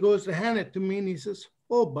it, then he goes to hand it to me and he says,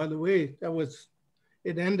 oh, by the way,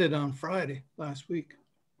 it ended on Friday last week.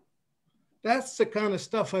 That's the kind of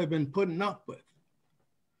stuff I've been putting up with.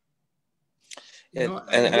 And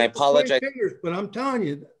I apologize. Fingers, but I'm telling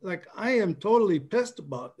you, like, I am totally pissed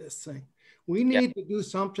about this thing. We need to do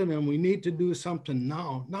something, and we need to do something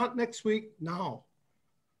now, not next week, now.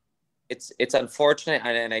 It's unfortunate,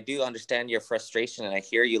 and I do understand your frustration, and I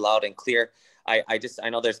hear you loud and clear. I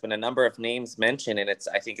know there's been a number of names mentioned, and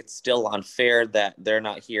I think it's still unfair that they're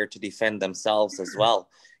not here to defend themselves as well.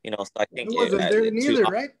 So I think it wasn't there neither,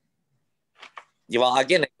 right? Yeah, well,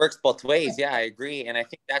 again, it works both ways. Yeah, I agree, and I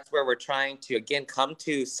think that's where we're trying to again come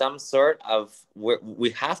to some sort of where we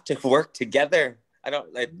have to work together.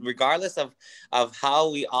 Regardless of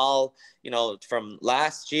how we all, from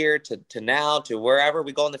last year to now to wherever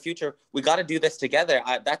we go in the future, we got to do this together.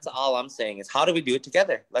 That's all I'm saying is, how do we do it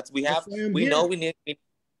together? We need.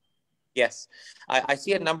 Yes, I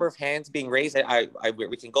see a number of hands being raised.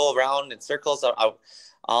 We can go around in circles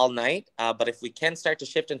all night, but if we can start to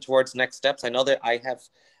shift in towards next steps, I know that I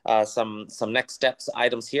have some next steps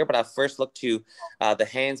items here, but I'll first look to the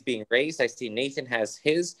hands being raised. I see Nathan has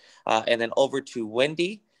his, and then over to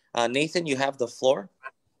Wendy. Nathan, you have the floor.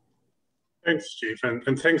 Thanks, Chief,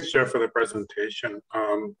 and thanks, Jeff, for the presentation.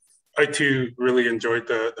 I too really enjoyed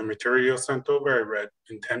the material sent over. I read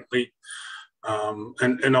intently,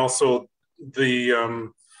 and also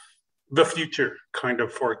the future kind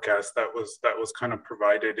of forecast that was kind of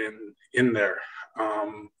provided in there.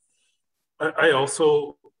 I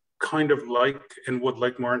also kind of like and would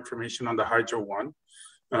like more information on the Hydro One.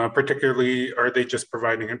 Particularly, are they just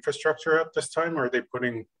providing infrastructure at this time, or are they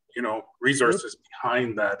putting, you know, resources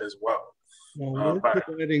behind that as well? Well, we're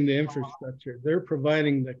providing the infrastructure. They're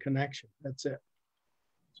providing the connection. That's it.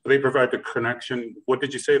 So they provide the connection. What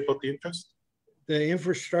did you say about the interest? The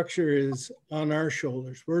infrastructure is on our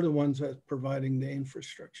shoulders. We're the ones that's providing the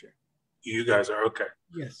infrastructure. You guys are, okay.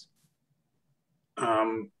 Yes.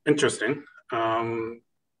 Interesting.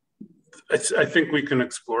 I think we can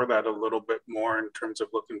explore that a little bit more in terms of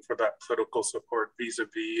looking for that political support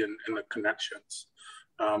vis-a-vis and the connections.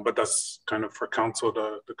 But that's kind of for council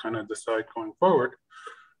to kind of decide going forward.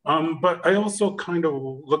 But I also kind of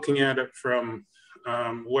looking at it from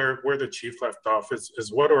where the chief left off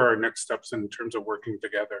is what are our next steps in terms of working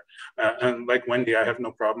together? And like Wendy, I have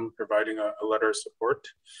no problem providing a letter of support.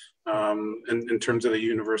 In terms of the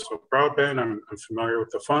universal broadband, I'm familiar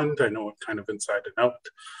with the fund. I know it kind of inside and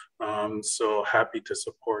out. So happy to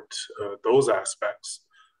support those aspects.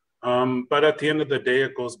 But at the end of the day,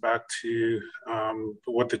 it goes back to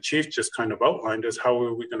what the chief just kind of outlined is how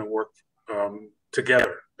are we going to work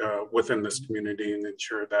together within this community and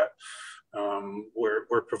ensure that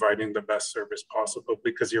we're providing the best service possible,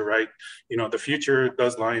 because you're right, you know, the future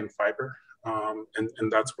does lie in fiber,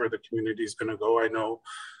 and that's where the community is going to go. I know,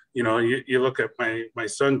 you know, you look at my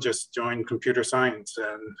son just joined computer science,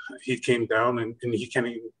 and he came down and he can't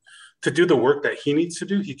even, to do the work that he needs to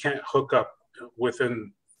do, he can't hook up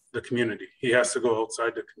within the community. He has to go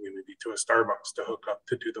outside the community to a Starbucks to hook up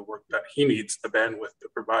to do the work that he needs the bandwidth to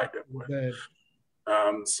provide it with. Okay.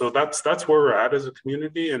 So that's where we're at as a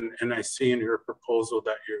community, and I see in your proposal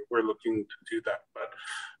that we're looking to do that. But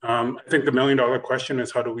I think the $1 million question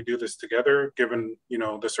is how do we do this together, given, you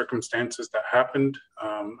know, the circumstances that happened.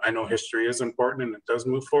 I know history is important and it does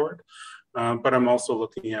move forward, but I'm also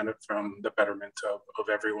looking at it from the betterment of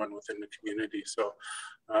everyone within the community. So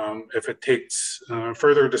if it takes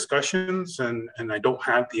further discussions and I don't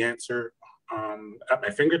have the answer at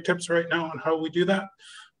my fingertips right now on how we do that,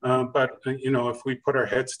 but you know, if we put our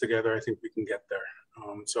heads together, I think we can get there.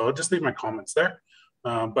 So I'll just leave my comments there.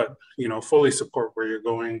 But you know, fully support where you're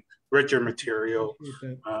going. Read your material.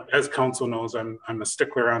 As council knows, I'm a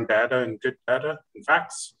stickler on data and good data and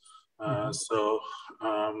facts. So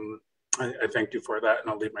I thank you for that, and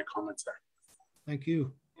I'll leave my comments there. Thank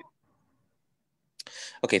you.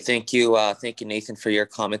 Okay, thank you, Nathan, for your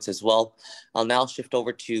comments as well. I'll now shift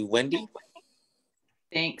over to Wendy.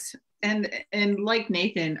 Thanks. And like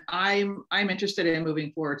Nathan, I'm interested in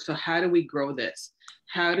moving forward. So how do we grow this?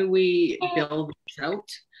 How do we build this out?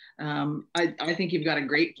 I think you've got a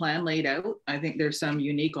great plan laid out. I think there's some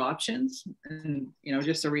unique options, and you know,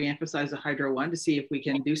 just to reemphasize the Hydro One to see if we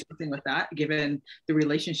can do something with that, given the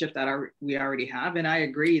relationship that we already have. And I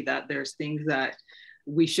agree that there's things that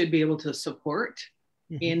we should be able to support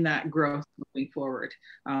in that growth moving forward.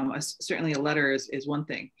 Certainly a letter is one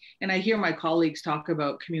thing. And I hear my colleagues talk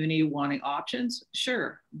about community wanting options.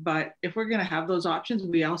 Sure, but if we're gonna have those options,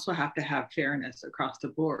 we also have to have fairness across the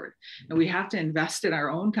board. And we have to invest in our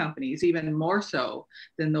own companies, even more so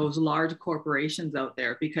than those large corporations out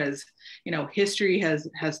there, because, you know, history has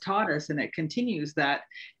taught us, and it continues, that,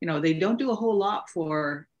 you know, they don't do a whole lot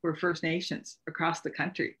for First Nations across the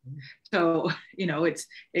country. So, you know,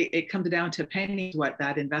 it comes down to pennies what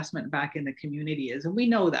that investment back in the community is. And we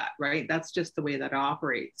know that, right? That's just the way that it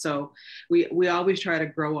operates. So we always try to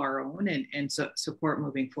grow our own and support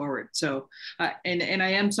moving forward. So, and I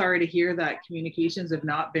am sorry to hear that communications have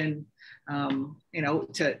not been, you know,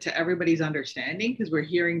 to everybody's understanding, because we're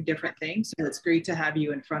hearing different things. So it's great to have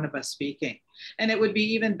you in front of us speaking. And it would be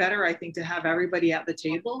even better, I think, to have everybody at the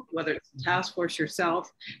table, whether it's the task force,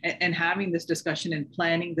 yourself, and having this discussion and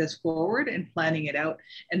planning this forward and planning it out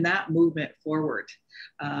and that movement forward.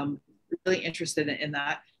 Really interested in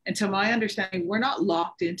that. And to my understanding, we're not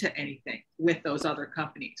locked into anything with those other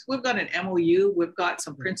companies. We've got an MOU, we've got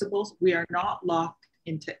some principles. We are not locked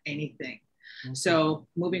into anything. So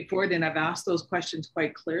moving forward, and I've asked those questions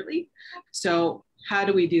quite clearly. So how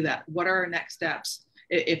do we do that? What are our next steps?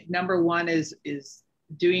 If number one is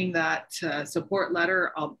doing that support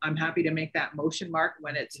letter, I'm happy to make that motion, Mark,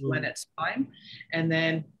 when it's time. And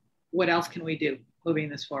then what else can we do moving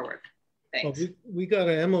this forward? Thanks. Well, we got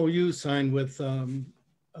an MOU signed with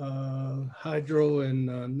Hydro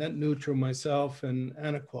and Net Neutral, myself and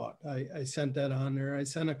Anaquat. I sent that on there. I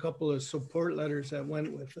sent a couple of support letters that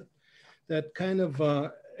went with it. That kind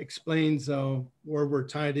of explains where we're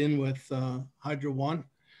tied in with Hydro One.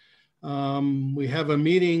 We have a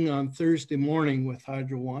meeting on Thursday morning with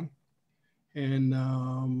Hydro One,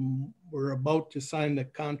 and we're about to sign the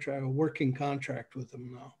contract, a working contract with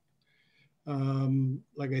them now.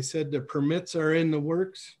 Like I said, the permits are in the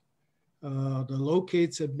works. The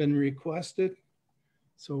locates have been requested.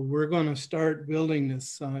 So we're going to start building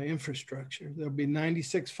this infrastructure. There'll be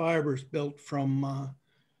 96 fibers built from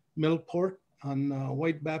Millport on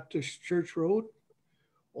White Baptist Church Road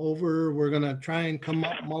over. We're going to try and come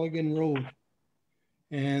up Mulligan Road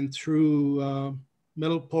and through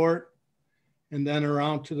Millport and then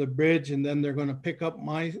around to the bridge. And then they're going to pick up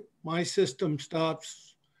my system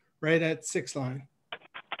stops right at 6 line,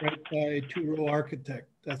 right by 2 Row Architect.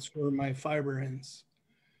 That's where my fiber ends.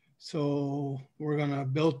 So we're going to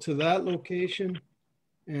build to that location,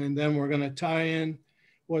 and then we're going to tie in.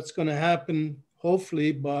 What's going to happen,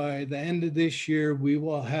 hopefully by the end of this year, we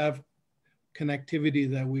will have connectivity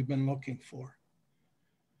that we've been looking for.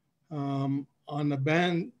 On the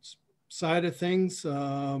band side of things,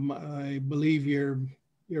 I believe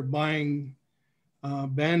you're buying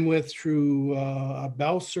bandwidth through a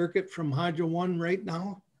Bell circuit from Hydro One right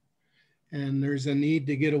now. And there's a need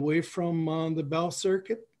to get away from the Bell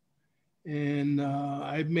circuit. And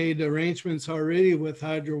I've made arrangements already with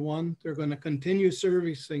Hydro One. They're going to continue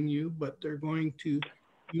servicing you, but they're going to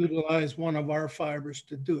utilize one of our fibers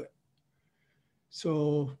to do it.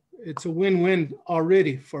 So it's a win-win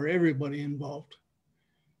already for everybody involved.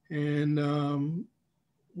 And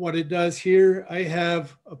what it does here, I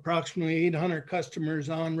have approximately 800 customers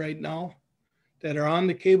on right now that are on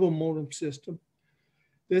the cable modem system.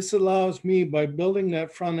 This allows me, by building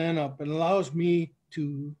that front end up, it allows me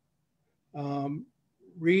to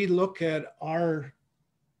re-look at our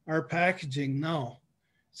packaging now.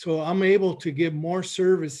 So I'm able to give more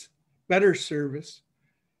service, better service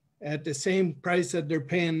at the same price that they're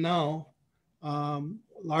paying now.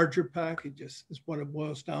 Larger packages is what it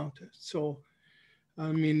boils down to. So,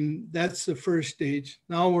 I mean, that's the first stage.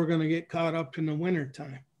 Now we're going to get caught up in the winter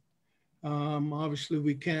time. Obviously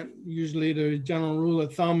we can't, usually the general rule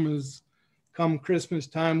of thumb is come Christmas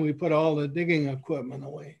time, we put all the digging equipment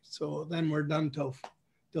away. So then we're done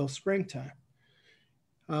till springtime.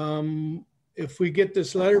 If we get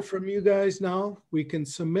this letter from you guys now, we can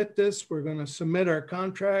submit this. We're going to submit our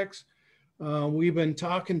contracts. We've been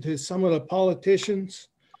talking to some of the politicians.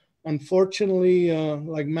 Unfortunately,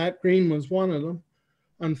 like Matt Green was one of them.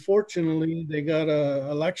 Unfortunately, they got an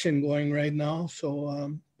election going right now.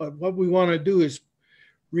 So, but what we want to do is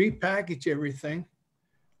repackage everything.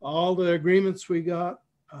 All the agreements we got.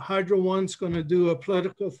 Hydro One's going to do a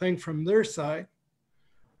political thing from their side.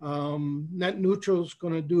 Net Neutral's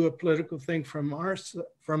going to do a political thing from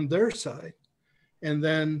their side. And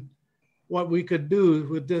then what we could do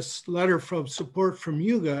with this letter from support from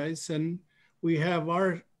you guys, and we have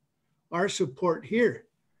our support here.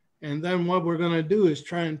 And then what we're going to do is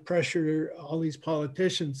try and pressure all these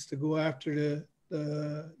politicians to go after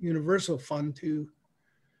the Universal Fund to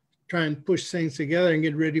try and push things together and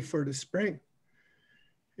get ready for the spring.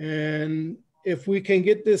 And if we can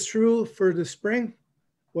get this through for the spring,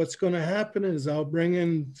 what's going to happen is I'll bring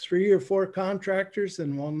in 3 or 4 contractors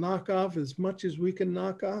and we'll knock off as much as we can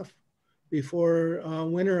knock off before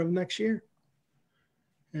winter of next year.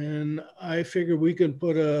 And I figure we could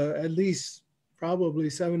put at least probably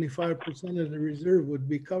 75% of the reserve would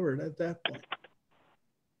be covered at that point.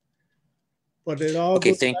 But it all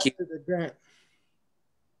goes back to the grant.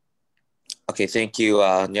 Okay, thank you,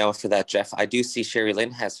 Nyawa, for that, Jeff. I do see Sherry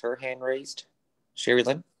Lynn has her hand raised. Sherry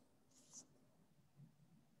Lynn?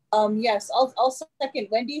 Yes, I'll second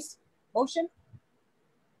Wendy's motion.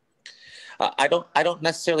 I don't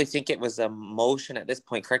necessarily think it was a motion at this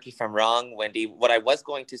point. Correct me if I'm wrong, Wendy. What I was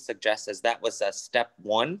going to suggest is that was a step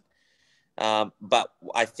 1. But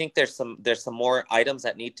I think there's some more items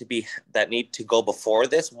that need to go before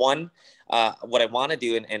this. One, what I want to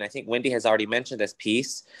do, and I think Wendy has already mentioned this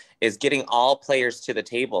piece, is getting all players to the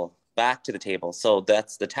table, back to the table. So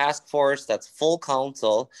that's the task force, that's full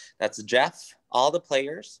council, that's Jeff, all the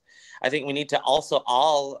players. I think we need to also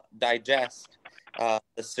all digest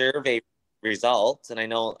the survey results. And I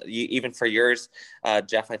know even for yours,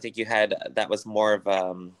 Jeff, I think you had, that was more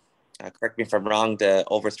of correct me if I'm wrong, the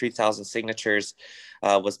over 3,000 signatures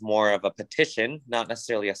was more of a petition, not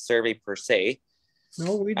necessarily a survey per se.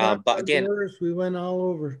 No, we but again, we went all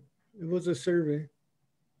over. It was a survey.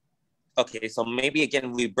 Okay, so maybe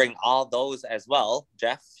again, we bring all those as well.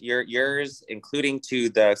 Jeff, yours, including to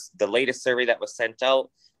the latest survey that was sent out,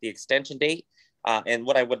 the extension date. And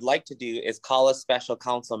what I would like to do is call a special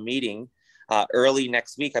council meeting early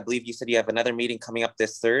next week. I believe you said you have another meeting coming up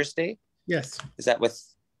this Thursday. Yes. Is that with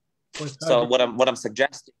so what I'm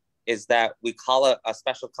suggesting is that we call a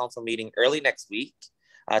special council meeting early next week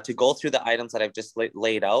to go through the items that I've just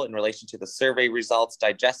laid out in relation to the survey results,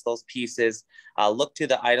 digest those pieces, look to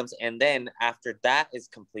the items, and then after that is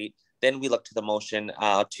complete, then we look to the motion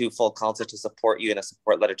to full council to support you in a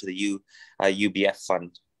support letter to the UBF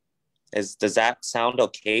fund. Does that sound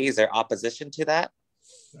okay? Is there opposition to that?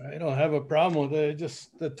 I don't have a problem with it.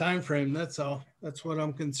 Just the time frame. That's all. That's what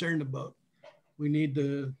I'm concerned about. We need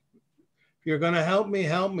to. If you're going to help me,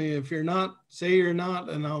 help me. If you're not, say you're not,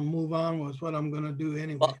 and I'll move on with what I'm going to do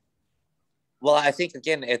anyway. Well, I think,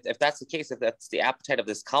 again, if that's the case, if that's the appetite of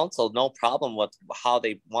this council, no problem with how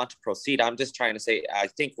they want to proceed. I'm just trying to say, I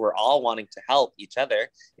think we're all wanting to help each other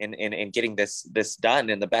in getting this done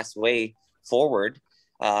in the best way forward.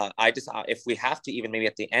 If we have to, even maybe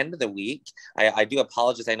at the end of the week, I do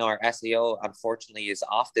apologize. I know our SEO unfortunately is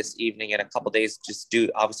off this evening in a couple of days, just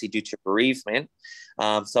obviously due to bereavement.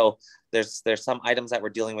 So there's some items that we're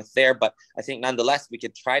dealing with there, but I think nonetheless, we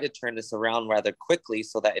could try to turn this around rather quickly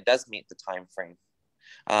so that it does meet the time frame.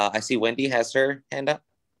 I see Wendy has her hand up.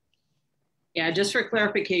 Yeah, just for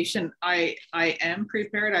clarification, I am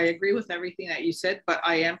prepared. I agree with everything that you said, but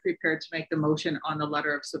I am prepared to make the motion on the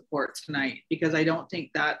letter of support tonight, because I don't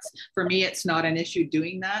think for me, it's not an issue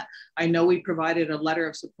doing that. I know we provided a letter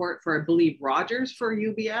of support for, I believe, Rogers for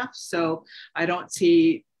UBF. So I don't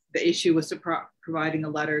see the issue with providing a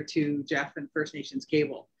letter to Jeff and First Nations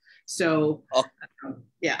Cable. So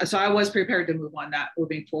yeah, so I was prepared to move on that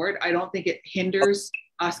moving forward. I don't think it hinders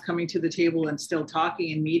us coming to the table and still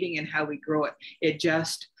talking and meeting and how we grow it. It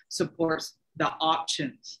just supports the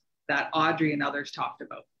options that Audrey and others talked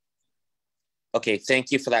about. Okay,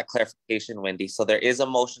 thank you for that clarification, Wendy. So there is a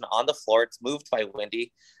motion on the floor. It's moved by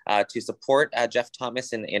Wendy to support Jeff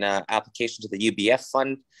Thomas in an application to the UBF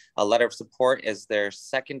fund. A letter of support is their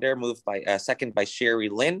seconder, moved by second by Sherry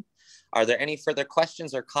Lynn. Are there any further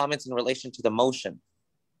questions or comments in relation to the motion?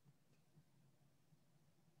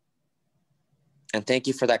 And thank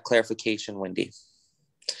you for that clarification, Wendy.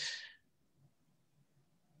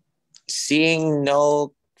 Seeing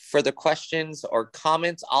no further questions or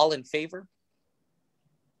comments, all in favor?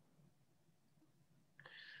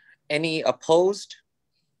 Any opposed?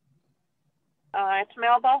 It's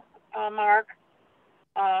Melba, Mark.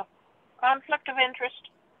 Conflict of interest.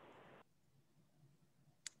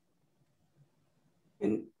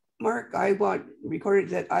 And Mark, I recorded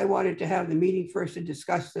that I wanted to have the meeting first to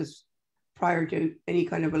discuss this prior to any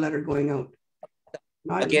kind of a letter going out.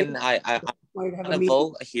 Again, I'm going to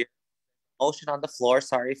vote here. Motion on the floor.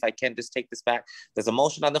 Sorry if I can just take this back. There's a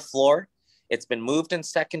motion on the floor. It's been moved and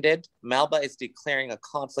seconded. Melba is declaring a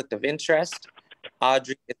conflict of interest.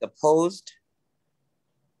 Audrey is opposed.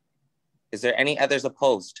 Is there any others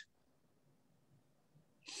opposed?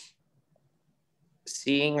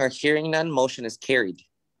 Seeing or hearing none, motion is carried.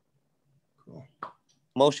 Cool.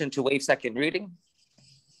 Motion to waive second reading.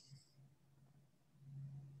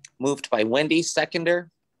 Moved by Wendy,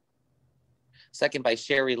 seconder. Second by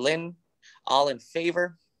Sherry Lynn. All in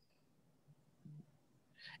favor?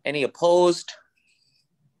 Any opposed?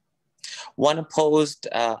 One opposed,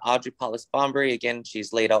 Audrey Paulus-Bombury. Again,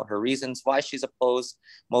 she's laid out her reasons why she's opposed.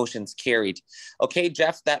 Motion's carried. Okay,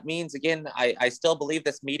 Jeff, that means, again, I still believe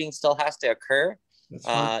this meeting still has to occur.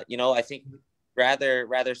 You know, I think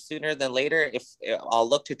rather sooner than later. If I'll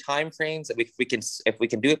look to timeframes, if we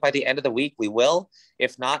can do it by the end of the week, we will.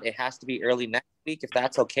 If not, it has to be early next week, if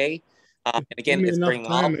that's okay. And again, it's bringing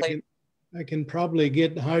all players. I can probably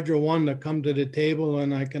get Hydro One to come to the table,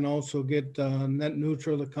 and I can also get Net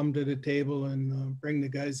Neutral to come to the table and bring the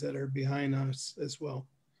guys that are behind us as well.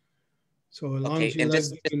 So as long as you have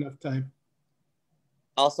enough time.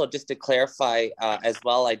 Also, just to clarify as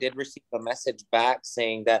well, I did receive a message back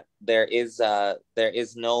saying that there is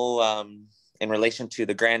no in relation to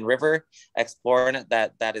the Grand River exploring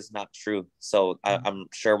that is not true. So I'm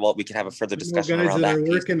sure we can have a further discussion around that. Guys that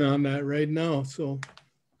are working on that right now. So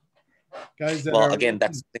guys that are again,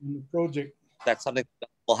 that's the project. That's something that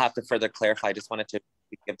we'll have to further clarify. I just wanted to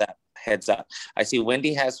give that heads up. I see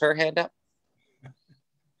Wendy has her hand up.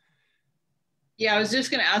 Yeah, I was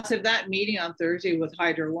just going to ask if that meeting on Thursday with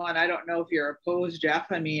Hydro One, I don't know if you're opposed, Jeff.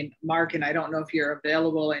 I mean, Mark, and I don't know if you're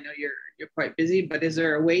available. I know you're quite busy, but is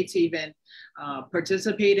there a way to even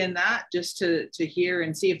participate in that, just to hear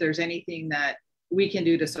and see if there's anything that we can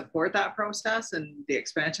do to support that process and the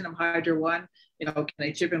expansion of Hydro One. You know, can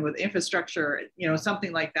they chip in with infrastructure, you know,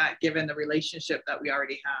 something like that, given the relationship that we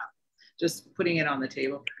already have? Just putting it on the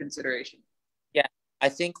table for consideration. Yeah, I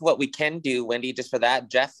think what we can do, Wendy, just for that,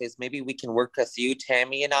 Jeff, is maybe we can work with you,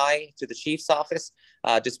 Tammy and I, through the chief's office,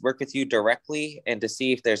 just work with you directly and to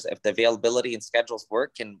see if the availability and schedules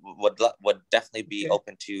work, and would definitely be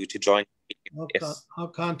open to join. I'll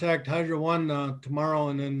contact Hydro One tomorrow,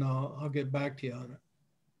 and then I'll get back to you on it.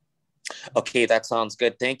 Okay, that sounds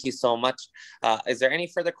good. Thank you so much. Is there any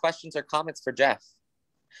further questions or comments for Jeff?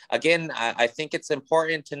 Again, I think it's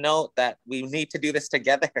important to note that we need to do this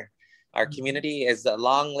together. Our community is a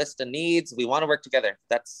long list of needs. We want to work together.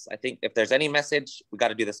 That's, I think, if there's any message, we got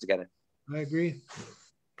to do this together. I agree.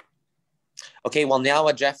 Okay, well, now,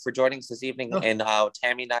 Jeff, for joining us this evening, and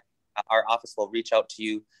Tammy and I, our office will reach out to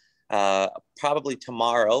you probably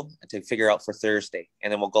tomorrow to figure out for Thursday,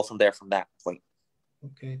 and then we'll go from there from that point.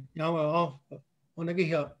 Okay. Now,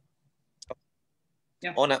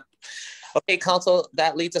 yeah. Okay, Council,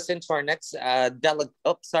 that leads us into our next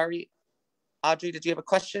oh, sorry. Audrey, did you have a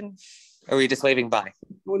question? Or were you just waving by?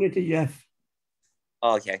 Going into Jeff.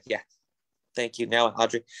 Oh, okay, yeah. Thank you. Now,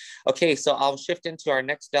 Audrey. Okay, so I'll shift into our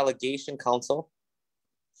next delegation, Council.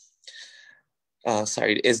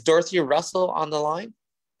 Sorry, is Dorothy Russell on the line?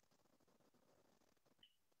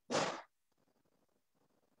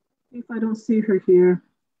 If I don't see her here,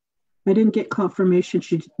 I didn't get confirmation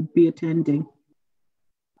she'd be attending.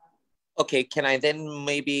 Okay, can I then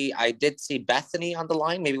maybe, I did see Bethany on the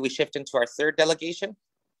line. Maybe we shift into our third delegation.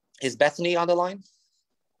 Is Bethany on the line?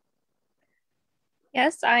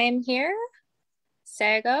 Yes, I am here.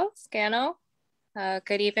 Sago, Scano,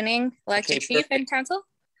 good evening, elected chief and council.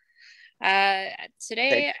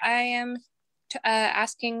 Today I am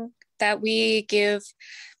asking that we give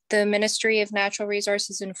the Ministry of Natural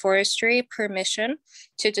Resources and Forestry permission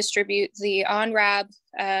to distribute the ONRAB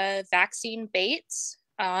vaccine baits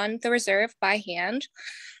on the reserve by hand.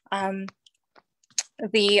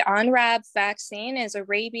 The ONRAB vaccine is a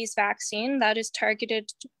rabies vaccine that is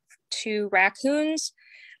targeted to raccoons,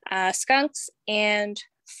 skunks, and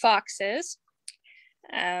foxes.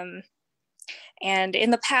 And in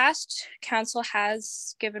the past, council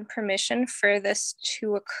has given permission for this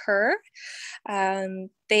to occur.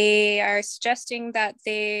 They are suggesting that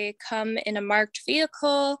they come in a marked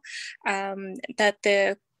vehicle, that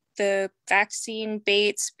the vaccine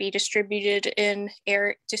baits be distributed in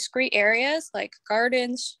discrete areas like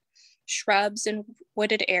gardens, shrubs, and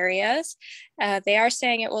wooded areas. They are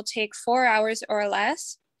saying it will take 4 hours or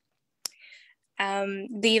less.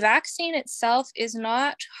 The vaccine itself is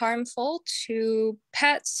not harmful to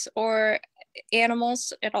pets or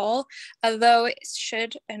animals at all, although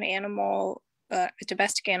should an animal, a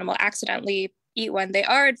domestic animal, accidentally eat one, they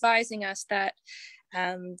are advising us that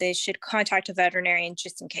they should contact a veterinarian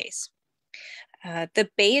just in case. The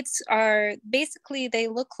baits are basically, they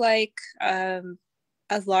look like a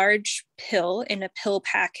large pill in a pill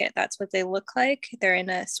packet. That's what they look like. They're in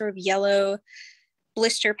a sort of yellow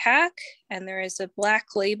blister pack, and there is a black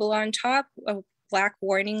label on top, a black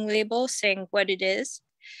warning label saying what it is.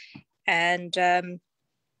 And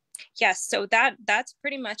yes, so that's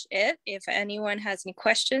pretty much it. If anyone has any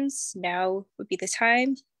questions, now would be the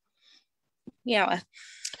time. Yeah.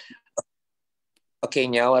 Okay,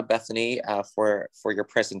 now Bethany, for your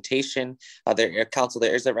presentation, Council,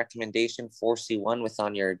 there is a recommendation 4C1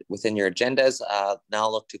 within your agendas. Now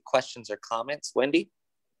look to questions or comments. Wendy?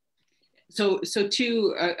 So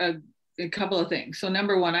a couple of things. So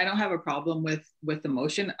number one, I don't have a problem with the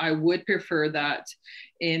motion. I would prefer that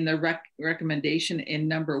in the recommendation in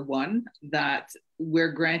number one, that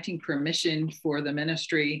we're granting permission for the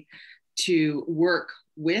ministry to work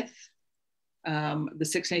with the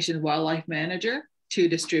Six Nations Wildlife Manager to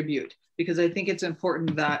distribute, because I think it's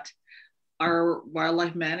important that our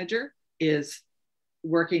wildlife manager is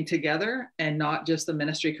working together and not just the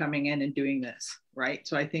ministry coming in and doing this, right?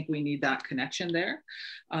 So I think we need that connection there.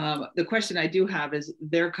 The question I do have is,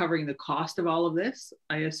 they're covering the cost of all of this,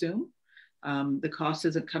 I assume. The cost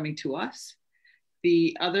isn't coming to us.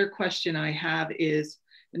 The other question I have is,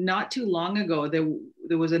 not too long ago,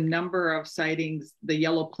 there was a number of sightings. The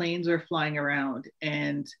yellow planes were flying around,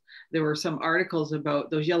 and there were some articles about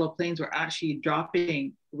those yellow planes were actually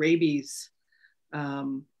dropping rabies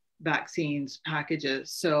vaccines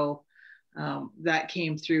packages. So that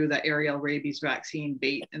came through the aerial rabies vaccine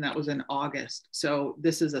bait, and that was in August. So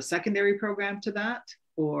this is a secondary program to that,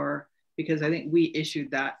 or because I think we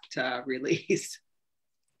issued that release.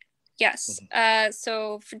 Yes,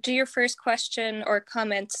 so to your first question or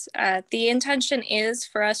comments, the intention is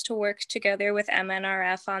for us to work together with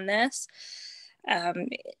MNRF on this.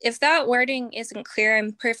 If that wording isn't clear,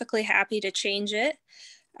 I'm perfectly happy to change it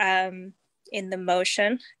in the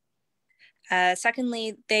motion.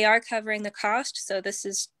 Secondly, they are covering the cost, so this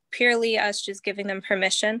is purely us just giving them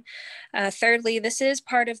permission. Thirdly, this is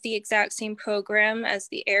part of the exact same program as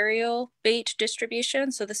the aerial bait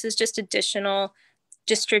distribution, so this is just additional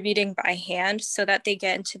distributing by hand so that they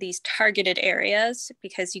get into these targeted areas,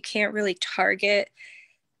 because you can't really target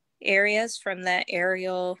areas from the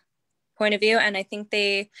aerial point of view, and I think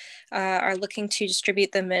they are looking to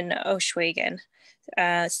distribute them in Ohsweken.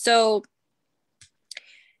 So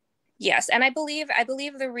yes, and I believe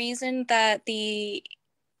the reason that the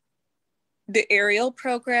aerial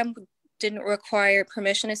program didn't require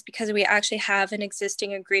permission is because we actually have an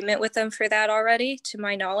existing agreement with them for that already, to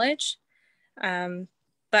my knowledge.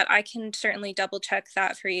 But I can certainly double check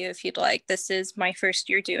that for you if you'd like. This is my first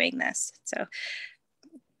year doing this, so.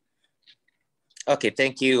 Okay,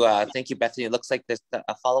 thank you, Bethany. It looks like there's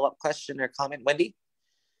a follow-up question or comment, Wendy.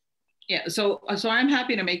 Yeah, so I'm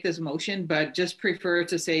happy to make this motion, but just prefer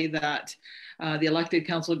to say that the elected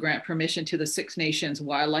council grant permission to the Six Nations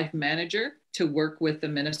wildlife manager to work with the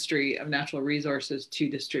Ministry of Natural Resources to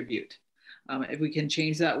distribute. If we can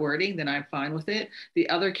change that wording, then I'm fine with it. The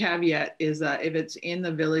other caveat is that if it's in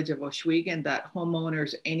the village of Ohsweken, that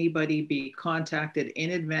homeowners, anybody be contacted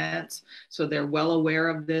in advance so they're well aware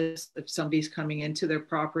of this, if somebody's coming into their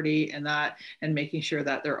property and making sure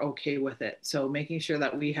that they're okay with it. So making sure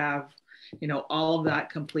that we have, all of that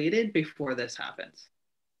completed before this happens.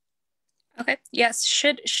 Okay, yes,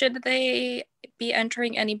 should they be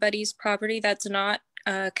entering anybody's property that's not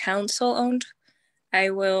council owned, I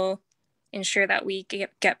will ensure that we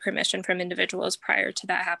get permission from individuals prior to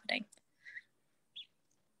that happening.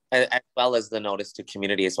 As well as the notice to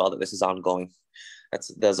community as well that this is ongoing.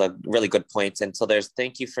 Those are really good points. And so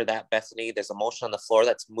thank you for that, Bethany. There's a motion on the floor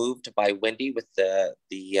that's moved by Wendy with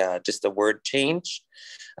just the word change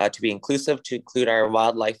to be inclusive, to include our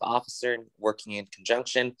wildlife officer working in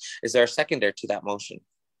conjunction. Is there a seconder to that motion?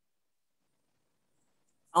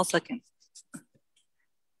 I'll second.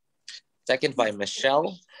 Second by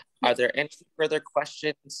Michelle. Are there any further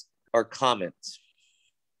questions or comments?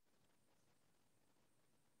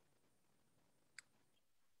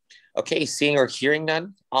 Okay, seeing or hearing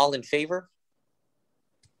none, all in favor?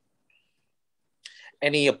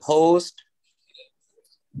 Any opposed?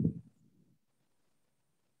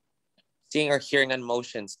 Seeing or hearing none,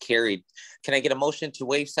 motions carried. Can I get a motion to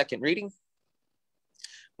waive second reading?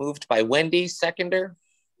 Moved by Wendy, seconder.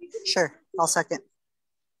 Sure, I'll second.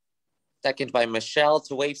 Second by Michelle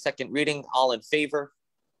to waive second reading. All in favor?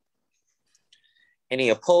 Any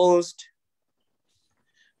opposed?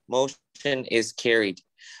 Motion is carried.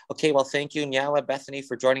 Okay, well, thank you, Nyawa, Bethany,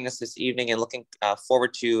 for joining us this evening and looking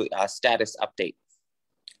forward to a status update.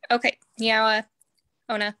 Okay, Nyawa,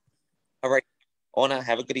 Ona. All right, Ona,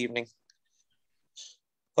 have a good evening.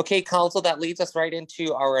 Okay, Council, that leads us right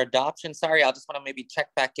into our adoption. Sorry, I'll just want to maybe check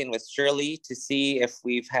back in with Shirley to see if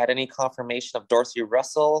we've had any confirmation of Dorothy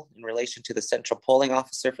Russell in relation to the central polling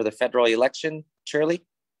officer for the federal election. Shirley?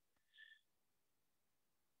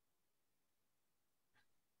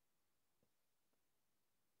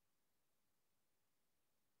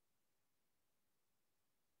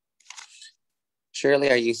 Shirley,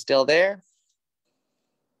 are you still there?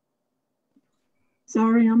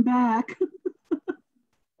 Sorry, I'm back.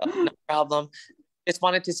 No problem. Just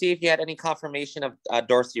wanted to see if you had any confirmation of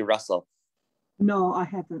Dorothy Russell. No, I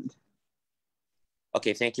haven't.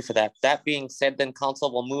 Okay, thank you for that. That being said, then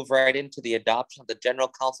Council will move right into the adoption of the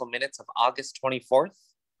General Council minutes of August 24th.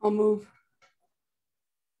 I'll move.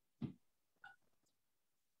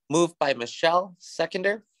 Moved by Michelle,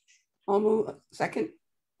 seconder. I'll move, second.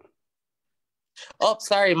 Oh,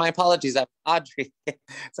 sorry, my apologies. Audrey.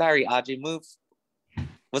 Sorry, Audrey.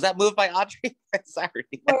 Was that moved by Audrey? Sorry.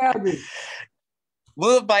 By Audrey.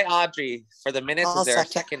 Moved by Audrey for the minutes. I'll Is there a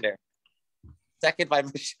second. seconder? Second by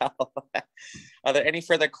Michelle. Are there any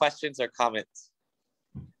further questions or comments?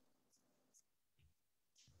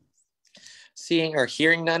 Seeing or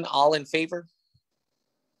hearing none, all in favor?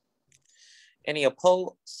 Any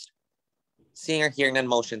opposed? Seeing or hearing none,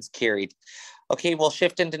 motion's carried. Okay, we'll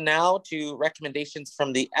shift into now to recommendations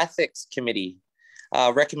from the Ethics Committee.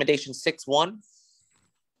 Recommendation 6.1.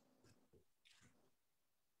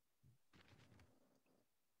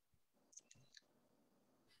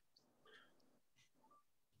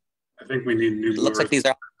 I think we need new. It looks like these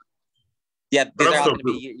are, yeah, these are all going to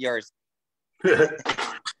be yours.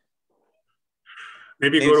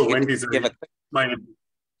 Maybe go to Wendy's.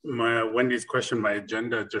 My Wendy's question, my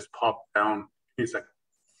agenda just popped down. He's like,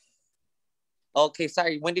 okay,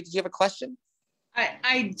 sorry, Wendy, did you have a question?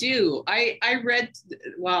 I do. I read,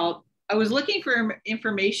 well, I was looking for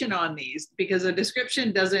information on these because the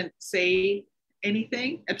description doesn't say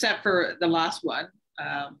anything except for the last one.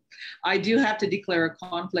 I do have to declare a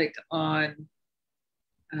conflict on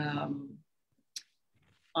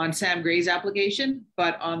Sam Gray's application,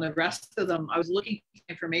 but on the rest of them, I was looking for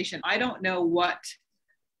information. I don't know what,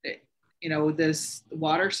 this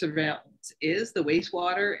water surveillance is, the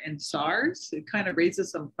wastewater and SARS. It kind of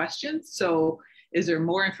raises some questions. So is there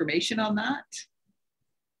more information on that?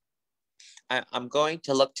 I'm going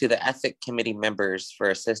to look to the ethic committee members for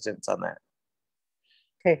assistance on that.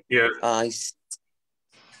 Okay. Yeah.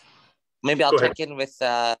 Maybe I'll check in with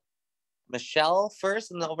Michelle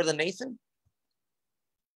first and then over to Nathan.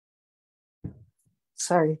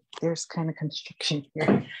 Sorry, there's kind of constriction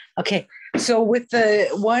here. Okay, so with the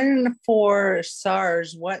one for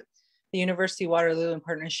SARS, what the University of Waterloo in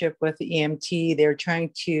partnership with the EMT, they're trying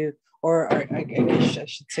to, or I guess I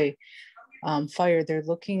should say, fire, they're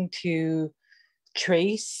looking to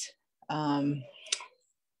trace and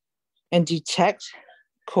detect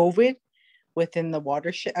COVID within the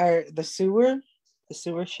watershed, or the sewer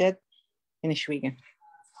shed in Ishwaugan.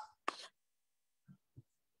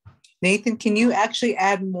 Nathan, can you actually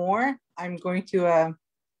add more? I'm going to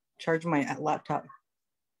charge my laptop.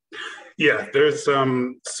 Yeah, there's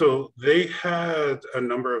so they had a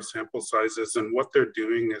number of sample sizes, and what they're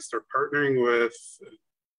doing is they're partnering with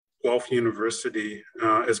Guelph University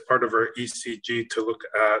as part of our ECG to look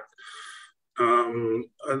at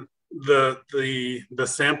the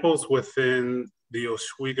samples within the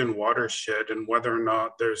Ohsweken watershed and whether or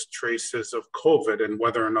not there's traces of COVID and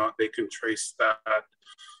whether or not they can trace that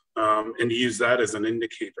and use that as an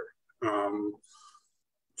indicator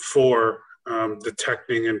for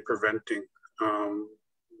detecting and preventing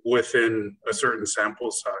within a certain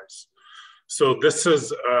sample size. So this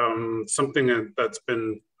is something that's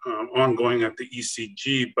been ongoing at the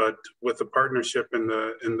ECG, but with the partnership and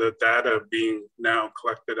the data being now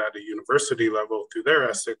collected at a university level through their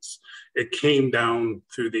ethics, it came down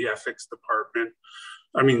through the ethics department.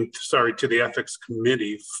 To the ethics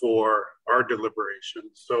committee for our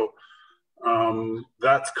deliberation. So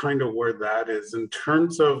that's kind of where that is. In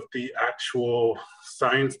terms of the actual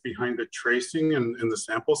science behind the tracing and the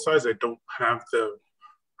sample size, I don't have the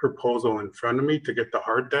proposal in front of me to get the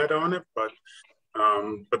hard data on it, but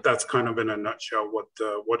that's kind of in a nutshell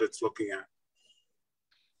what it's looking at.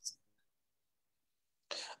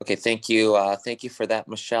 Okay, thank you. Thank you for that,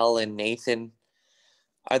 Michelle and Nathan.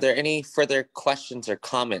 Are there any further questions or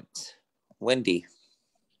comments? Wendy.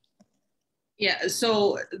 Yeah,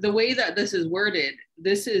 so the way that this is worded,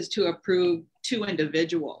 this is to approve 2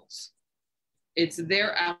 individuals. It's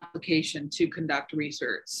their application to conduct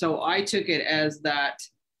research. So I took it as that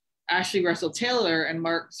Ashley Russell Taylor and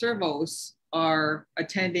Mark Servos are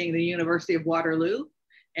attending the University of Waterloo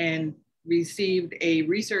and received a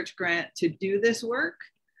research grant to do this work.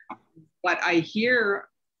 What I hear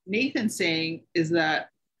Nathan saying is that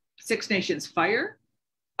Six Nations Fire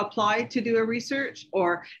applied to do a research,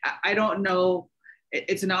 or I don't know,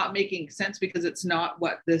 it's not making sense because it's not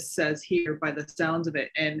what this says here by the sounds of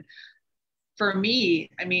it. And for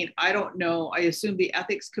me, I don't know, I assume the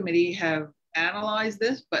ethics committee have analyzed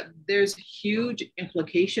this, but there's huge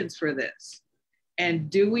implications for this.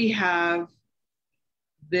 And do we have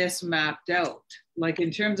this mapped out? Like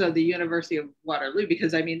in terms of the University of Waterloo,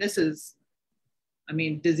 because this is,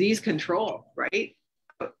 disease control, right?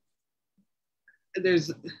 There's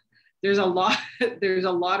a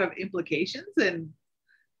lot of implications, and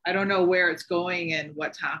I don't know where it's going and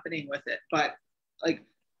what's happening with it, but like,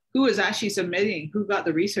 who is actually submitting? Who got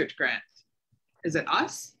the research grant? Is it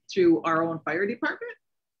us through our own fire department?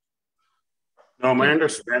 No, my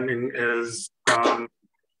understanding is, the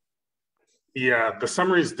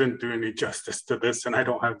summaries didn't do any justice to this, and I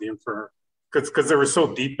don't have the info because they were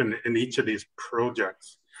so deep in each of these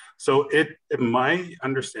projects. So in my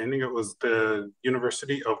understanding, it was the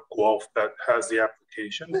University of Guelph that has the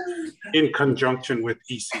application in conjunction with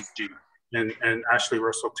ECG, and Ashley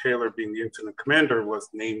Russell Taylor, being the incident commander, was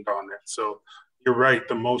named on it. So you're right,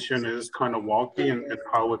 the motion is kind of wonky in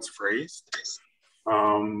how it's phrased.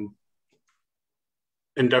 And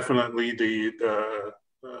definitely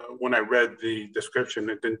when I read the description,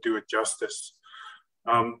 it didn't do it justice.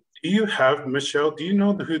 Do you have, Michelle, do you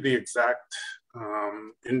know who the exact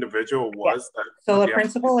individual was? Yeah. So the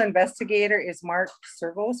principal investigator is Mark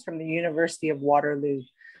Servos from the University of Waterloo.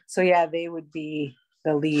 So yeah, they would be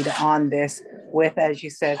the lead on this with, as you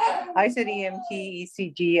said, I said EMT,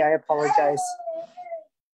 ECG, I apologize.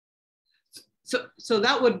 So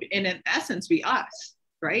that would, in essence, be us,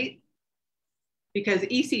 right? because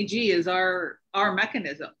ECG is our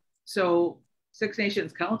mechanism. So Six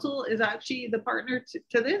Nations Council is actually the partner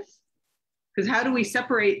to this? Because how do we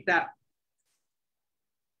separate that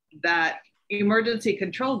emergency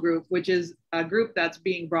control group, which is a group that's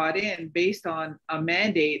being brought in based on a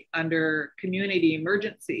mandate under community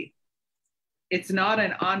emergency? It's not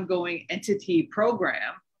an ongoing entity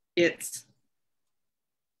program. It's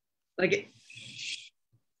like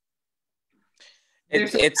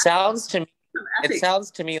it sounds to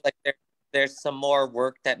me like there's some more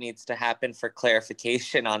work that needs to happen for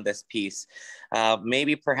clarification on this piece.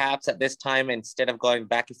 Maybe perhaps at this time, instead of going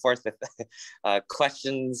back and forth with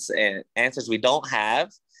questions and answers we don't have,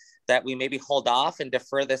 that we maybe hold off and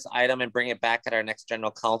defer this item and bring it back at our next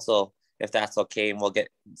general council, if that's okay, and we'll get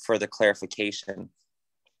further clarification.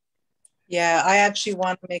 Yeah, I actually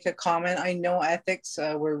want to make a comment. I know ethics,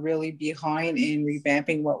 we're really behind in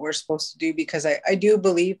revamping what we're supposed to do, because I do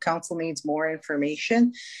believe council needs more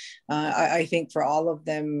information. I think for all of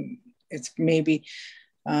them, it's maybe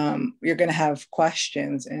you're going to have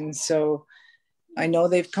questions. And so I know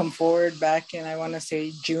they've come forward back in, I want to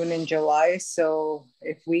say June and July. So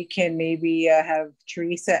if we can maybe have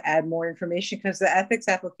Teresa add more information, because the ethics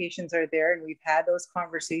applications are there and we've had those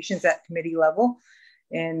conversations at committee level.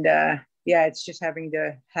 And yeah, it's just having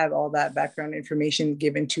to have all that background information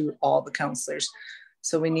given to all the councillors.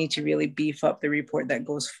 So we need to really beef up the report that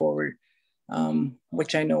goes forward,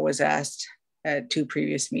 which I know was asked at 2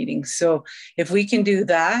 previous meetings. So if we can do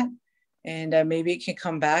that, and maybe it can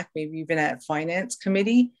come back, maybe even at finance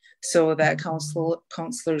committee, so that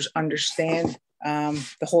councillors understand the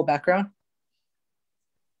whole background.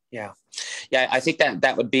 Yeah, I think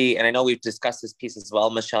that would be, and I know we've discussed this piece as well,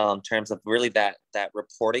 Michelle, in terms of really that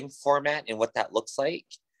reporting format and what that looks like,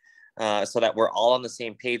 so that we're all on the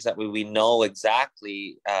same page, that we know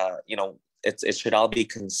exactly, you know, it should all be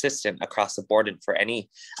consistent across the board and for any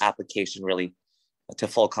application really to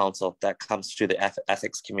full council that comes through the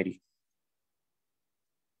ethics committee.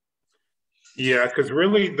 Yeah, because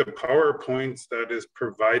really the PowerPoints that is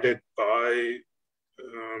provided by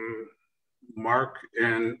Mark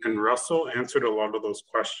and Russell answered a lot of those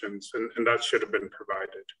questions, and that should have been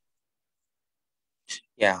provided.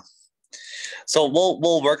 Yeah. So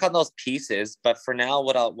we'll work on those pieces, but for now,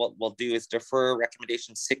 what we'll do is defer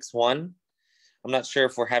recommendation 6.1. I'm not sure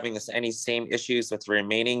if we're having any same issues with the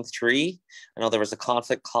remaining 3. I know there was a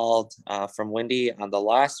conflict called from Wendy on the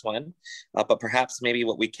last one, but perhaps maybe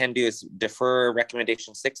what we can do is defer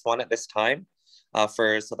recommendation 6.1 at this time,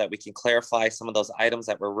 so that we can clarify some of those items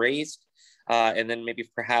that were raised. And then maybe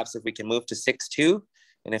perhaps if we can move to 6.2,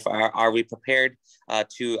 and if are we prepared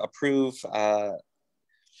to approve, I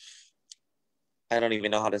don't even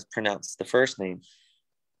know how to pronounce the first name.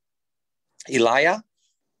 Elia?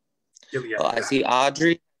 Oh, I see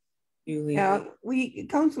Audrey. Yeah,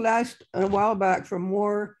 council asked a while back for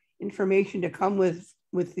more information to come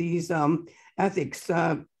with these ethics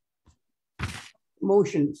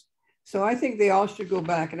motions. So I think they all should go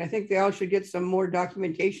back, and I think they all should get some more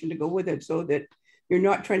documentation to go with it, so that you're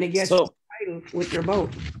not trying to guess with your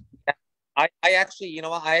vote. I actually, you know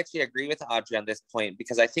what, I actually agree with Audrey on this point,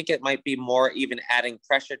 because I think it might be more even adding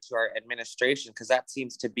pressure to our administration, because that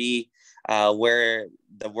seems to be where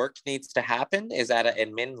the work needs to happen, is at an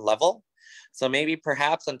admin level. So maybe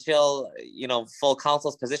perhaps until, you know, full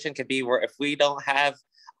council's position could be where if we don't have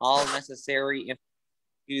all necessary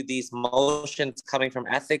these motions coming from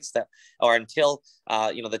ethics, that, or until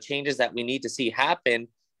you know, the changes that we need to see happen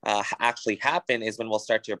actually happen, is when we'll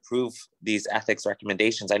start to approve these ethics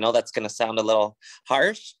recommendations. I know that's going to sound a little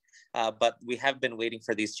harsh, but we have been waiting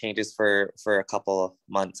for these changes for a couple of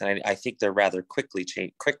months, and I think they're rather quick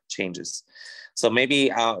changes. So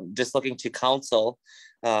maybe just looking to council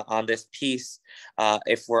on this piece,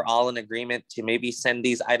 if we're all in agreement to maybe send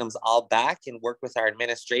these items all back and work with our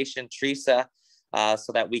administration, Teresa,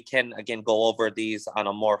 so that we can, again, go over these on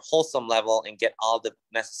a more wholesome level and get all the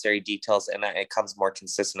necessary details, and that it comes more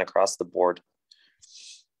consistent across the board.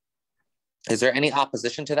 Is there any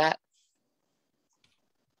opposition to that?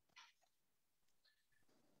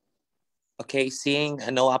 Okay, seeing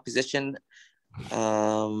no opposition.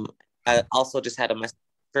 I also just had a message.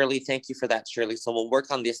 Shirley, thank you for that, Shirley. So we'll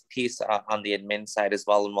work on this piece on the admin side as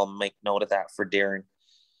well, and we'll make note of that for Darren.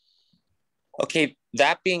 Okay,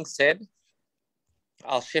 that being said,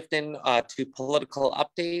 I'll shift in to political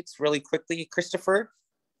updates really quickly. Christopher,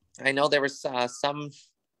 I know there was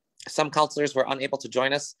some councillors were unable to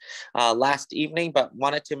join us last evening, but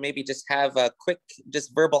wanted to maybe just have a quick,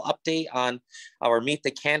 just verbal update on our Meet the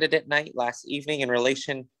Candidate night last evening in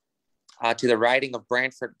relation to the riding of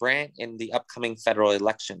Brantford Brant in the upcoming federal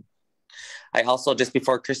election. I also, just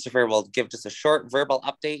before Christopher will give just a short verbal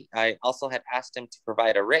update, I also had asked him to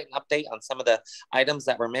provide a written update on some of the items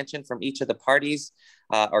that were mentioned from each of the parties,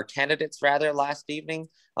 or candidates rather, last evening.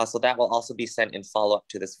 So that will also be sent in follow-up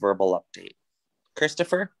to this verbal update.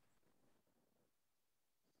 Christopher?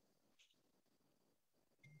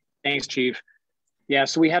 Thanks, Chief. Yeah,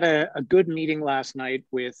 so we had a good meeting last night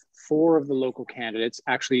with 4 of the local candidates.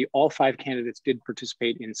 Actually, all 5 candidates did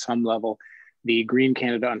participate in some level. The Green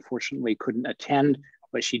candidate unfortunately couldn't attend,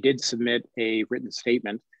 but she did submit a written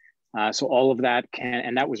statement. So all of that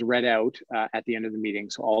and that was read out at the end of the meeting.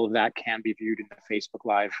 So all of that can be viewed in the Facebook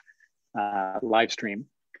live stream.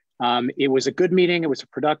 It was a good meeting. It was a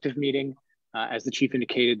productive meeting. As the chief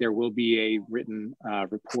indicated, there will be a written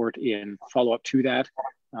report in follow-up to that.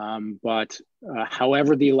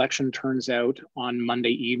 However the election turns out on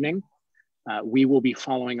Monday evening, we will be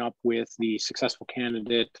following up with the successful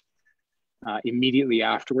candidate immediately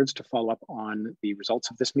afterwards to follow up on the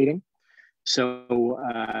results of this meeting. So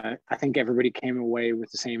I think everybody came away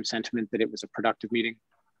with the same sentiment that it was a productive meeting.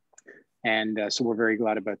 And so we're very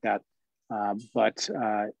glad about that.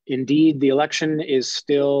 Indeed, the election is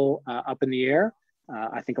still up in the air.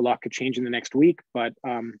 I think a lot could change in the next week, but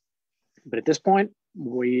at this point,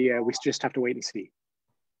 we just have to wait and see.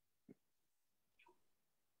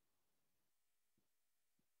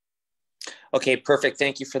 Okay, perfect.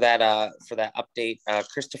 Thank you for that update,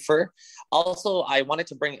 Christopher. Also, I wanted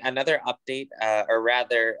to bring another update, or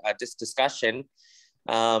rather, just discussion,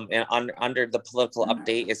 under the political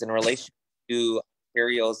update is in relation to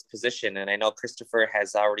Ontario's position, and I know Christopher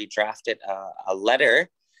has already drafted a letter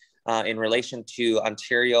in relation to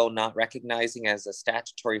Ontario not recognizing as a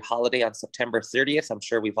statutory holiday on September 30th. I'm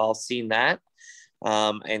sure we've all seen that.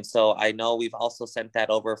 And so I know we've also sent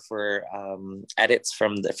that over for edits for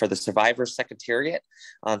the Survivors Secretariat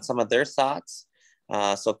on some of their thoughts.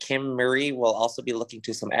 So Kim Murray will also be looking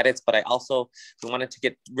to some edits, but we wanted to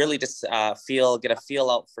get a feel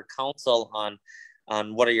out for council on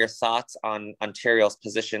what are your thoughts on Ontario's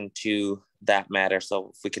position to that matter.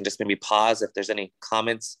 So if we can just maybe pause if there's any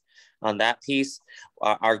comments on that piece.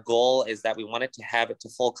 Our goal is that we wanted to have it to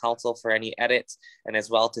full council for any edits, and as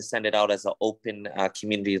well to send it out as an open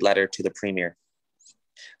community letter to the Premier.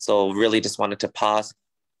 So really just wanted to pause.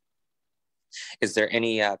 Is there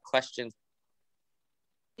any questions?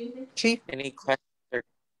 Chief? Any questions in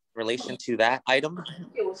relation to that item?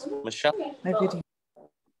 Michelle?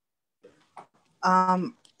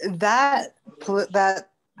 That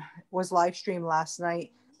was live streamed last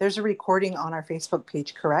night. There's a recording on our Facebook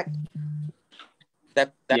page, correct? Yes,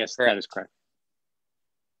 that is correct.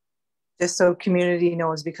 Just so community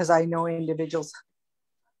knows, because I know individuals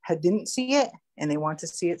didn't see it and they want to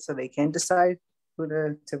see it so they can decide who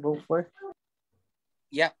to vote for.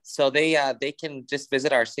 Yeah, so they can just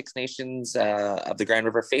visit our Six Nations of the Grand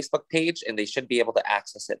River Facebook page, and they should be able to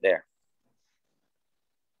access it there.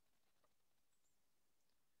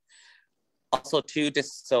 Also,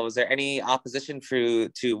 so is there any opposition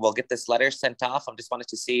we'll get this letter sent off? I just wanted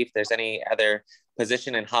to see if there's any other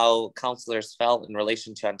position and how councillors felt in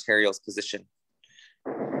relation to Ontario's position.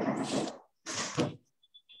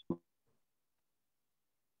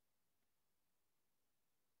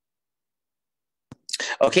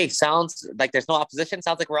 Okay, sounds like there's no opposition.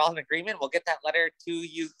 Sounds like we're all in agreement. We'll get that letter to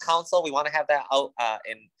you, council. We want to have that out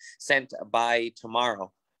and sent by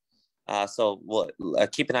tomorrow. So we'll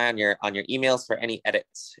keep an eye on your emails for any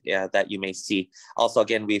edits that you may see. Also,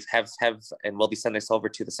 again, we have and we'll be sending this over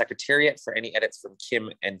to the Secretariat for any edits from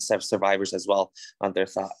Kim and Survivors as well on their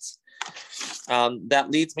thoughts.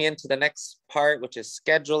 That leads me into the next part, which is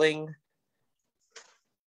scheduling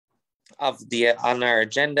on our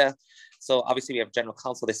agenda. So obviously we have General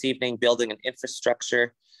Council this evening, Building and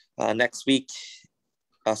Infrastructure next week.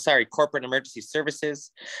 Corporate Emergency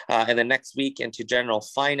Services, and then next week into General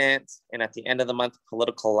Finance, and at the end of the month,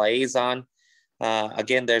 Political Liaison.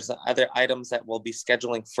 Again, there's other items that we'll be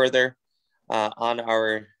scheduling further on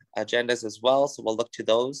our agendas as well, so we'll look to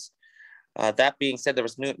those. That being said, there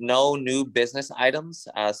was no new business items,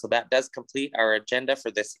 so that does complete our agenda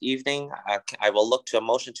for this evening. I will look to a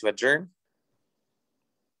motion to adjourn.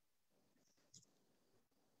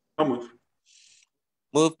 I'll move.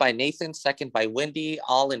 Moved by Nathan, second by Wendy.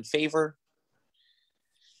 All in favor?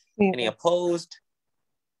 Any opposed?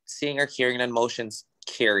 Seeing or hearing none, motions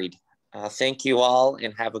carried. Thank you all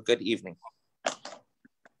and have a good evening.